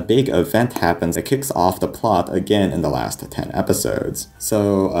 Then a big event happens that kicks off the plot again in the last 10 episodes.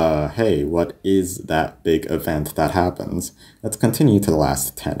 So, hey, what is that big event that happens? Let's continue to the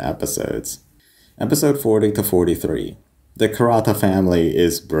last 10 episodes. Episode 40 to 43. The Kurata family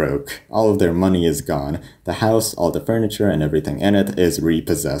is broke. All of their money is gone. The house, all the furniture, and everything in it is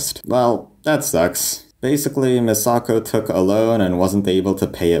repossessed. Well, that sucks. Basically, Misako took a loan and wasn't able to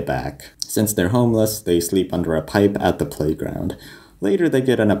pay it back. Since they're homeless, they sleep under a pipe at the playground. Later, they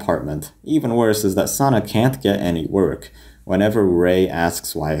get an apartment. Even worse is that Sana can't get any work. Whenever Rei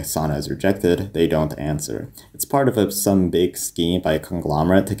asks why Sana is rejected, they don't answer. It's part of some big scheme by a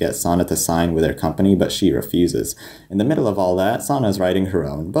conglomerate to get Sana to sign with their company, but she refuses. In the middle of all that, Sana is writing her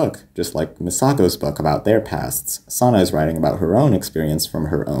own book, just like Misako's book about their pasts. Sana is writing about her own experience from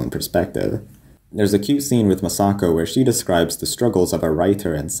her own perspective. There's a cute scene with Misako where she describes the struggles of a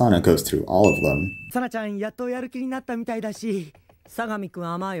writer and Sana goes through all of them. Sana-chan, やっとやる気になったみたいだし、相模くん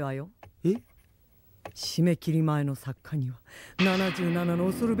甘いわよ。え？締め切り前の作家には77の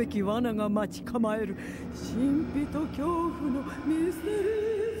恐るべき罠が待ち構える神秘と恐怖のミステリ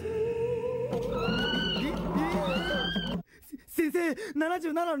ー。先生、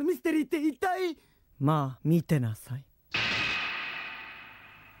77のミステリーって一体？まあ見てなさい。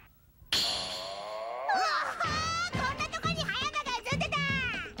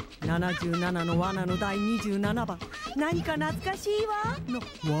77の罠の第27番。何か懐かしいわの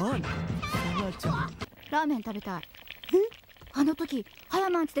罠。ちゃんラーメン食べたい。あの時葉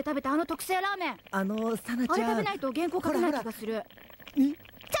山んちで食べたあの特製ラーメン。サナちゃん、あれ食べないと原稿書けない気がする。ちょい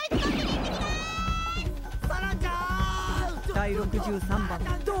とコンビニ行ってきます。サナちゃん第63番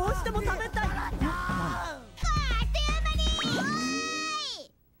どうしても食べたい。あっという間に。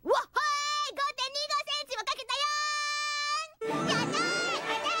わっほーい 5.25 センチもかけたよーん。やったーやった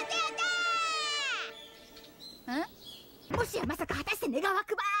やったー。もしやまさか果たして願わ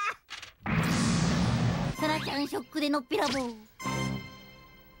くばサラちゃんショックでのっぴらぼう。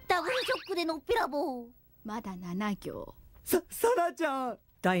ダブルショックでのっぴらぼう。まだ7行。サラちゃん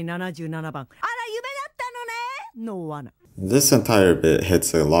第77番。あら夢だったのねの罠。This entire bit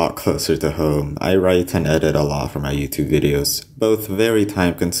hits a lot closer to home. I write and edit a lot for my YouTube videos, both very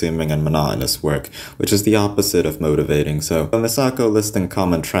time-consuming and monotonous work, which is the opposite of motivating, so Misako listing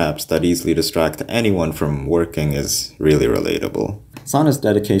common traps that easily distract anyone from working is really relatable. Sana's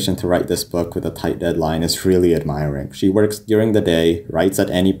dedication to write this book with a tight deadline is really admiring. She works during the day, writes at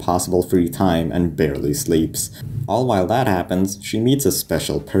any possible free time, and barely sleeps. All while that happens, she meets a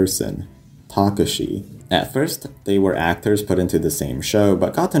special person, Takashi. At first, they were actors put into the same show,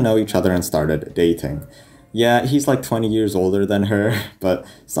 but got to know each other and started dating. Yeah, he's like 20 years older than her, but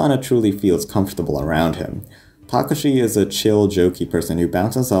Sana truly feels comfortable around him. Takashi is a chill, jokey person who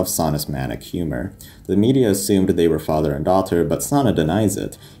bounces off Sana's manic humor. The media assumed they were father and daughter, but Sana denies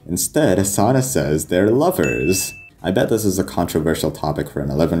it. Instead, Sana says they're lovers. I bet this is a controversial topic for an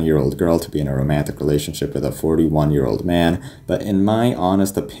 11-year-old girl to be in a romantic relationship with a 41-year-old man, but in my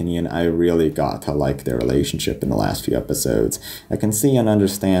honest opinion, I really got to like their relationship in the last few episodes. I can see and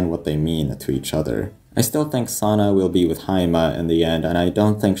understand what they mean to each other. I still think Sana will be with Hayama in the end, and I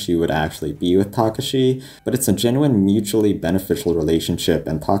don't think she would actually be with Takashi, but it's a genuine mutually beneficial relationship,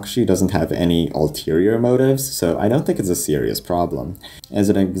 and Takashi doesn't have any ulterior motives, so I don't think it's a serious problem. As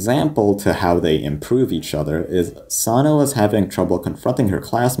an example to how they improve each other is Sana was having trouble confronting her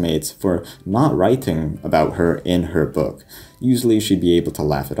classmates for not writing about her in her book. Usually she'd be able to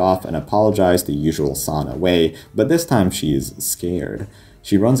laugh it off and apologize the usual Sana way, but this time she's scared.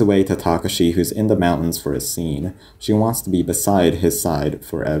 She runs away to Takashi, who's in the mountains for a scene. She wants to be beside his side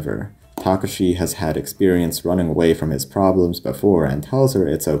forever. Takashi has had experience running away from his problems before and tells her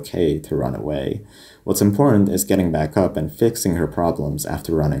it's okay to run away. What's important is getting back up and fixing her problems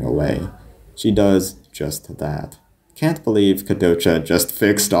after running away. She does just that. Can't believe KODOCHA just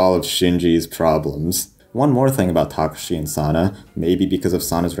fixed all of Shinji's problems. One more thing about Takashi and Sana, maybe because of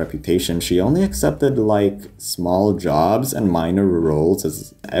Sana's reputation, she only accepted like small jobs and minor roles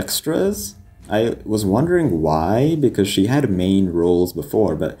as extras. I was wondering why, because she had main roles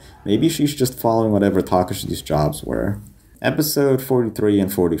before, but maybe she's just following whatever Takashi's jobs were. Episode 43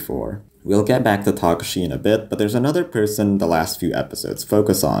 and 44. We'll get back to Takashi in a bit, but there's another person the last few episodes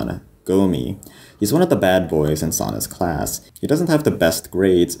focus on, Gomi. He's one of the bad boys in Sana's class. He doesn't have the best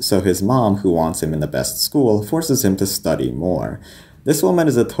grades, so his mom, who wants him in the best school, forces him to study more. This woman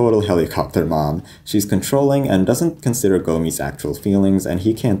is a total helicopter mom. She's controlling and doesn't consider Gomi's actual feelings, and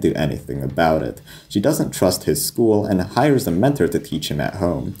he can't do anything about it. She doesn't trust his school and hires a mentor to teach him at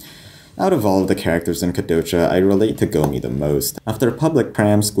home. Out of all of the characters in KODOCHA, I relate to Gomi the most. After public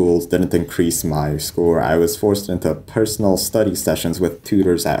pram schools didn't increase my score, I was forced into personal study sessions with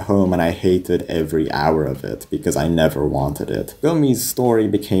tutors at home, and I hated every hour of it because I never wanted it. Gomi's story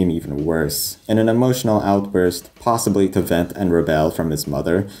became even worse. In an emotional outburst, possibly to vent and rebel from his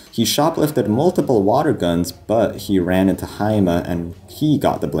mother, he shoplifted multiple water guns, but he ran into Hayama and he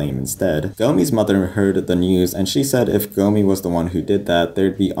got the blame instead. Gomi's mother heard the news, and she said if Gomi was the one who did that,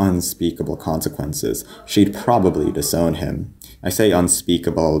 there'd be unspeakable consequences. She'd probably disown him. I say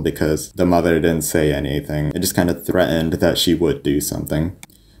unspeakable because the mother didn't say anything. It just kind of threatened that she would do something.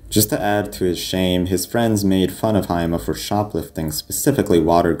 Just to add to his shame, his friends made fun of Hayama for shoplifting, specifically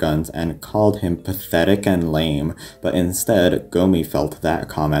water guns, and called him pathetic and lame, but instead, Gomi felt that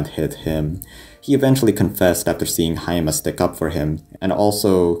comment hit him. He eventually confessed after seeing Hayama stick up for him, and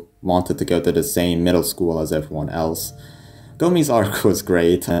also wanted to go to the same middle school as everyone else. Gomi's arc was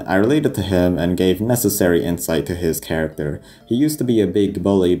great. I related to him and gave necessary insight to his character. He used to be a big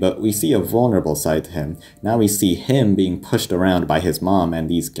bully, but we see a vulnerable side to him. Now we see him being pushed around by his mom and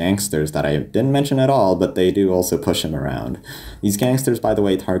these gangsters that I didn't mention at all, but they do also push him around. These gangsters, by the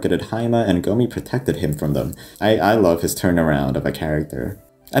way, targeted Hayama, and Gomi protected him from them. I love his turnaround of a character.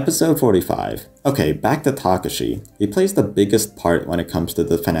 Episode 45. Okay, back to Takashi. He plays the biggest part when it comes to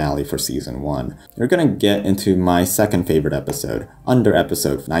the finale for Season 1. We're gonna get into my second favorite episode, under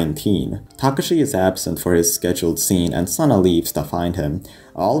episode 19. Takashi is absent for his scheduled scene and Sana leaves to find him,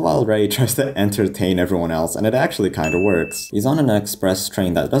 all while Rei tries to entertain everyone else, and it actually kinda works. He's on an express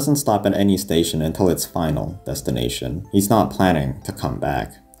train that doesn't stop at any station until its final destination. He's not planning to come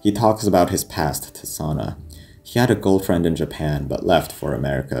back. He talks about his past to Sana. He had a girlfriend in Japan, but left for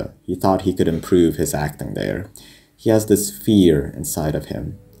America. He thought he could improve his acting there. He has this fear inside of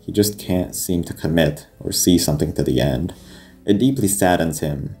him. He just can't seem to commit or see something to the end. It deeply saddens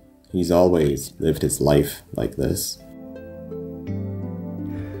him. He's always lived his life like this.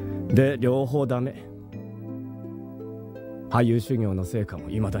 で、両方ダメ。俳優修行の成果も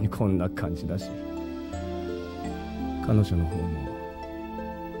未だにこんな感じだし、彼女の方も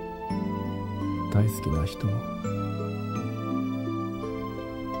大好きな人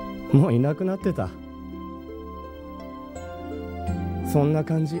もういなくなってた。そんな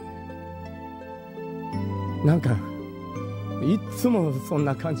感じ。なんかいつもそん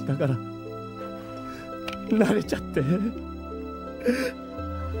な感じだから慣れちゃって。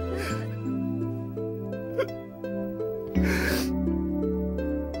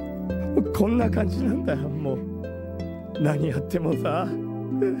こんな感じなんだよ、もう何やってもさ。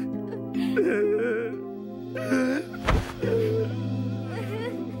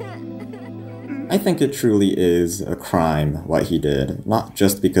I think it truly is a crime what he did, not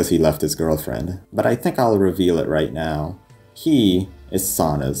just because he left his girlfriend, but I think I'll reveal it right now. He is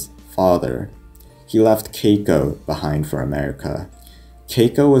Sana's father. He left Keiko behind for America.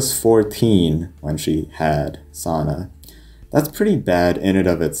 Keiko was 14 when she had Sana. That's pretty bad in and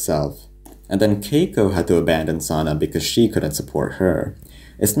of itself. and then Keiko had to abandon Sana because she couldn't support her.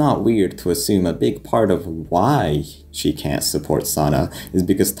 It's not weird to assume a big part of why she can't support Sana is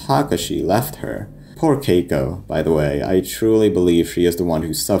because Takashi left her. Poor Keiko, by the way. I truly believe she is the one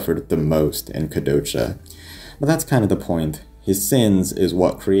who suffered the most in KODOCHA. But that's kind of the point. His sins is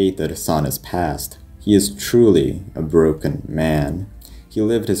what created Sana's past. He is truly a broken man. He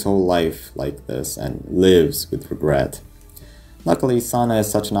lived his whole life like this and lives with regret. Luckily, Sana is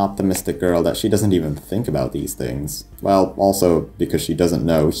such an optimistic girl that she doesn't even think about these things. Well, also because she doesn't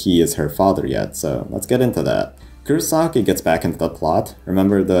know he is her father yet, so let's get into that. Kurosaki gets back into the plot.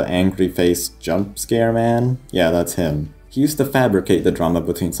 Remember the angry-faced jump scare man? Yeah, that's him. He used to fabricate the drama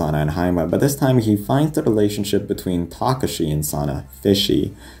between Sana and Hayama, but this time he finds the relationship between Takashi and Sana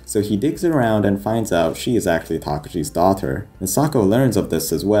fishy. So he digs around and finds out she is actually Takashi's daughter. Misako learns of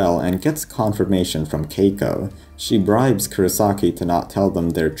this as well and gets confirmation from Keiko. She bribes Kurosaki to not tell them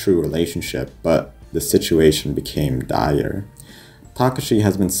their true relationship, but the situation became dire. Takashi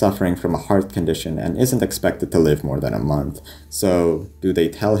has been suffering from a heart condition and isn't expected to live more than a month. So do they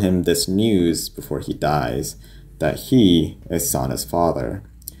tell him this news before he dies? That he is Sana's father.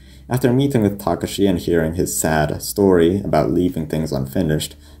 After meeting with Takashi and hearing his sad story about leaving things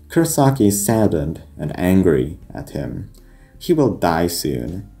unfinished, Kurosaki is saddened and angry at him. He will die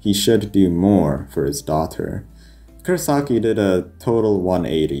soon. He should do more for his daughter. Kurosaki did a total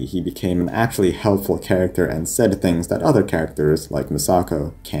 180. He became an actually helpful character and said things that other characters, like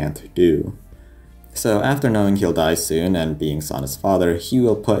Misako, can't do. So after knowing he'll die soon and being Sana's father, he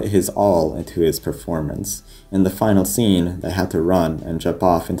will put his all into his performance. In the final scene, they had to run and jump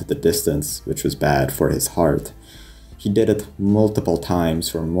off into the distance, which was bad for his heart. He did it multiple times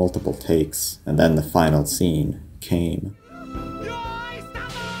for multiple takes, and then the final scene came.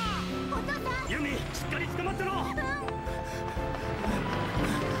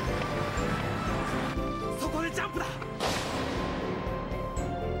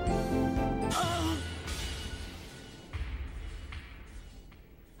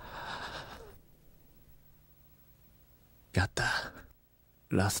やった。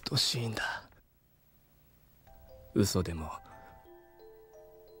ラストシーンだ。嘘でも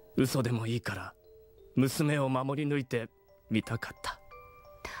いいから娘を守り抜いてみたかった。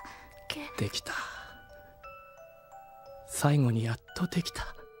できた。最後にやっとできた。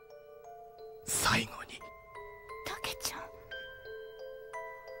最後に。たけちゃん。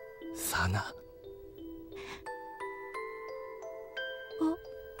サナ。お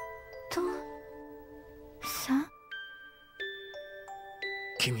父さん。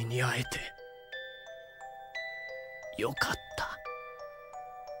君に会えてよかった。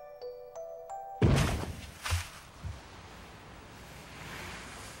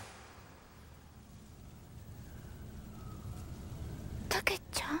たけ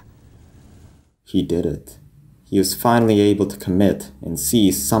ちゃん He did it. He was finally able to commit and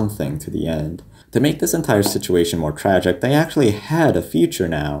see something to the end. To make this entire situation more tragic, they actually had a future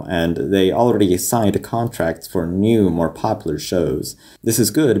now, and they already signed contracts for new, more popular shows. This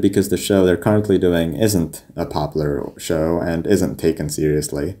is good because the show they're currently doing isn't a popular show and isn't taken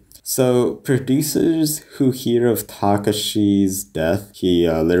seriously. So, producers who hear of Takashi's death, he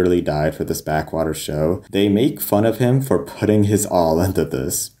literally died for this backwater show, they make fun of him for putting his all into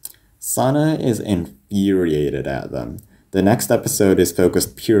this. Sana is infuriated at them. The next episode is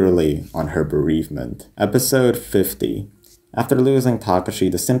focused purely on her bereavement. Episode 50. After losing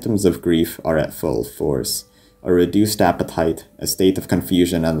Takashi, the symptoms of grief are at full force. A reduced appetite, a state of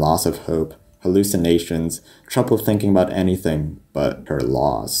confusion and loss of hope, hallucinations, trouble thinking about anything but her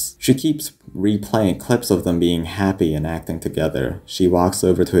loss. She keeps replaying clips of them being happy and acting together. She walks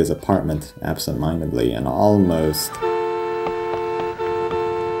over to his apartment absent-mindedly and almost...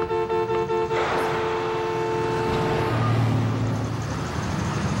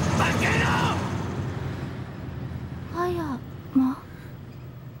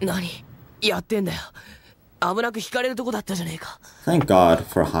 Thank God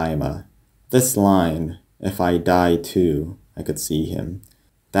for Hayama. This line, if I die too, I could see him.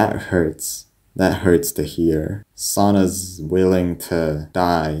 That hurts. That hurts to hear. Sana's willing to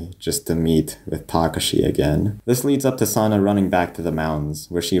die just to meet with Takashi again. This leads up to Sana running back to the mountains,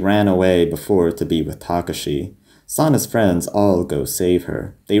 where she ran away before to be with Takashi. Sana's friends all go save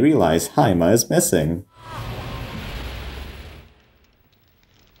her. They realize Hayama is missing.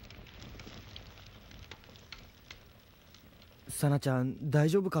 Sana ちゃん大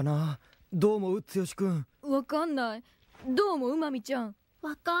丈夫かな。どう思う剛くん。わかんない。どう思うまみちゃん。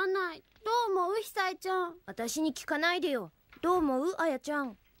わかんない。どう思う久江ちゃん。私に聞かないでよ。どう思うあやちゃ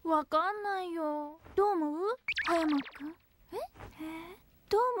ん。わかんないよ。どう思う葉山くん。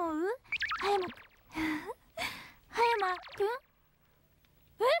どう思う葉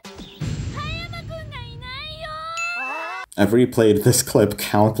I've replayed this clip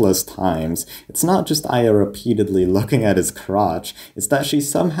countless times. It's not just Aya repeatedly looking at his crotch, it's that she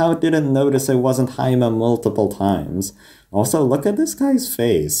somehow didn't notice it wasn't Hayama multiple times. Also, look at this guy's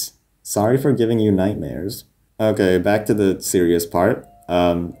face. Sorry for giving you nightmares. Okay, back to the serious part.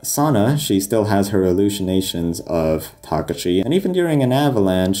 Sana, she still has her hallucinations of Takashi, and even during an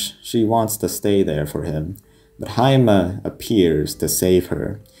avalanche, she wants to stay there for him. But Hayama appears to save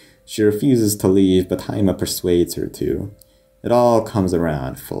her. She refuses to leave, but Hayama persuades her to. It all comes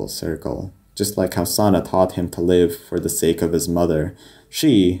around full circle. Just like how Sana taught him to live for the sake of his mother,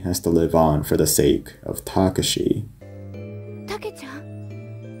 she has to live on for the sake of Takashi. Take-chan?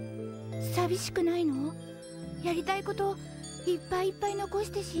 寂しくないの？やりたいこといっぱいいっぱい残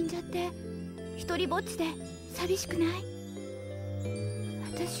して死んじゃって一人ぼっちで寂しくない？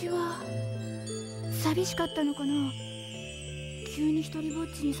私は寂しかったのかな？急に一人ぼっ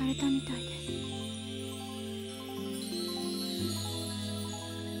ちにされたみたいで。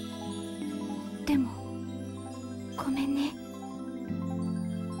でもごめんね。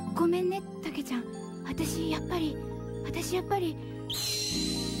ごめんね、たけちゃん。私やっぱり。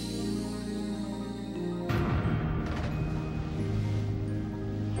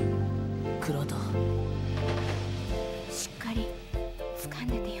倉田。しっかり掴ん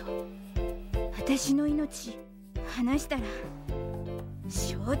でてよ。私の命離したら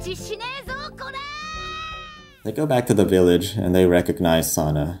承知しねえぞ、こら！ They go back to the village and they recognize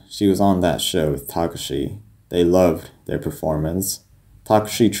Sana. She was on that show with Takashi. They loved their performance.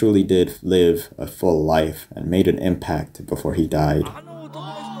 Takashi truly did live a full life and made an impact before he died.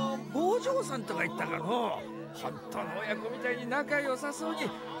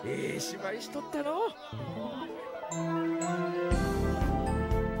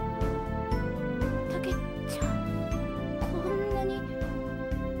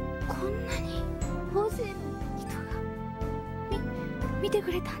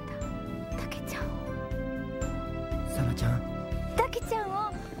 Sana-chan. たけちゃんを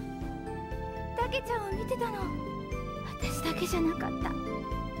見てたの。私だけじゃなかった。こ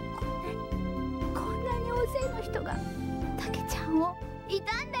んなに大勢の人がたけちゃんをい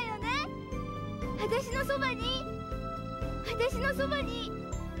たんだよね。私のそばにた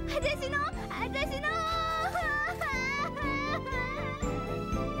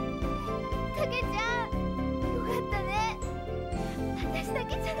けちゃんよかったね。私だ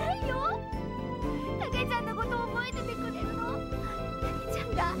けじゃないよ。たけちゃんのことを覚えててくれるの。たけちゃ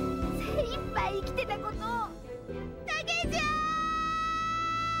んが精一杯生きてたことを。たけちゃん。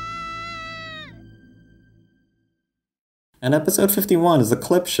 And episode 51 is a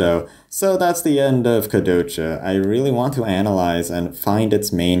clip show, so that's the end of KODOCHA. I really want to analyze and find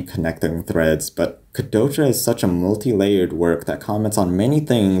its main connecting threads, but KODOCHA is such a multi-layered work that comments on many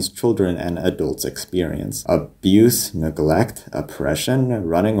things children and adults experience. Abuse, neglect, oppression,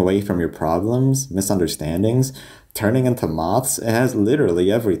 running away from your problems, misunderstandings, turning into moths. It has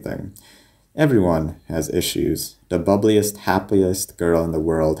literally everything. Everyone has issues. The bubbliest, happiest girl in the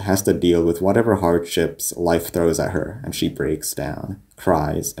world has to deal with whatever hardships life throws at her, and she breaks down,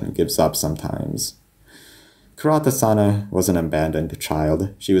 cries, and gives up sometimes. Kurata-sana was an abandoned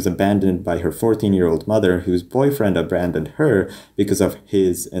child. She was abandoned by her 14-year-old mother, whose boyfriend abandoned her because of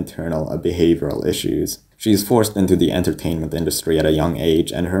his internal behavioral issues. She is forced into the entertainment industry at a young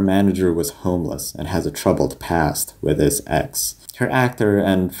age, and her manager was homeless and has a troubled past with his ex. Her actor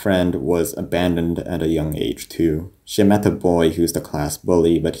and friend was abandoned at a young age too. She met a boy who's the class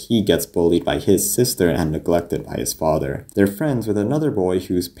bully, but he gets bullied by his sister and neglected by his father. They're friends with another boy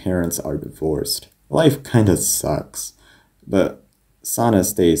whose parents are divorced. Life kinda sucks, but Sana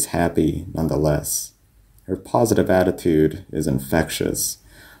stays happy nonetheless. Her positive attitude is infectious.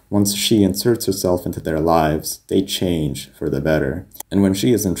 Once she inserts herself into their lives, they change for the better. And when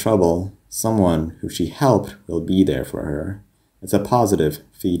she is in trouble, someone who she helped will be there for her. It's a positive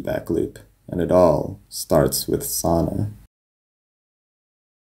feedback loop, and it all starts with Sana.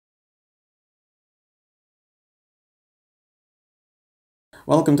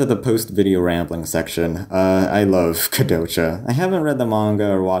 Welcome to the post-video rambling section. I love KODOCHA. I haven't read the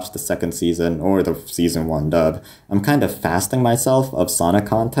manga or watched the second season or the season 1 dub. I'm kind of fasting myself of Sana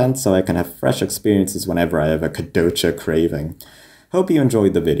content so I can have fresh experiences whenever I have a KODOCHA craving. Hope you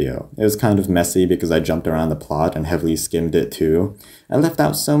enjoyed the video. It was kind of messy because I jumped around the plot and heavily skimmed it too. I left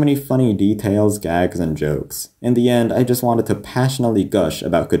out so many funny details, gags, and jokes. In the end, I just wanted to passionately gush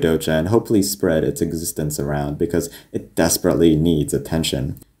about KODOCHA and hopefully spread its existence around because it desperately needs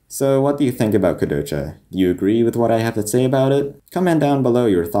attention. So what do you think about KODOCHA? Do you agree with what I have to say about it? Comment down below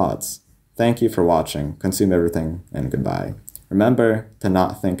your thoughts. Thank you for watching, consume everything, and goodbye. Remember to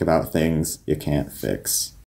not think about things you can't fix.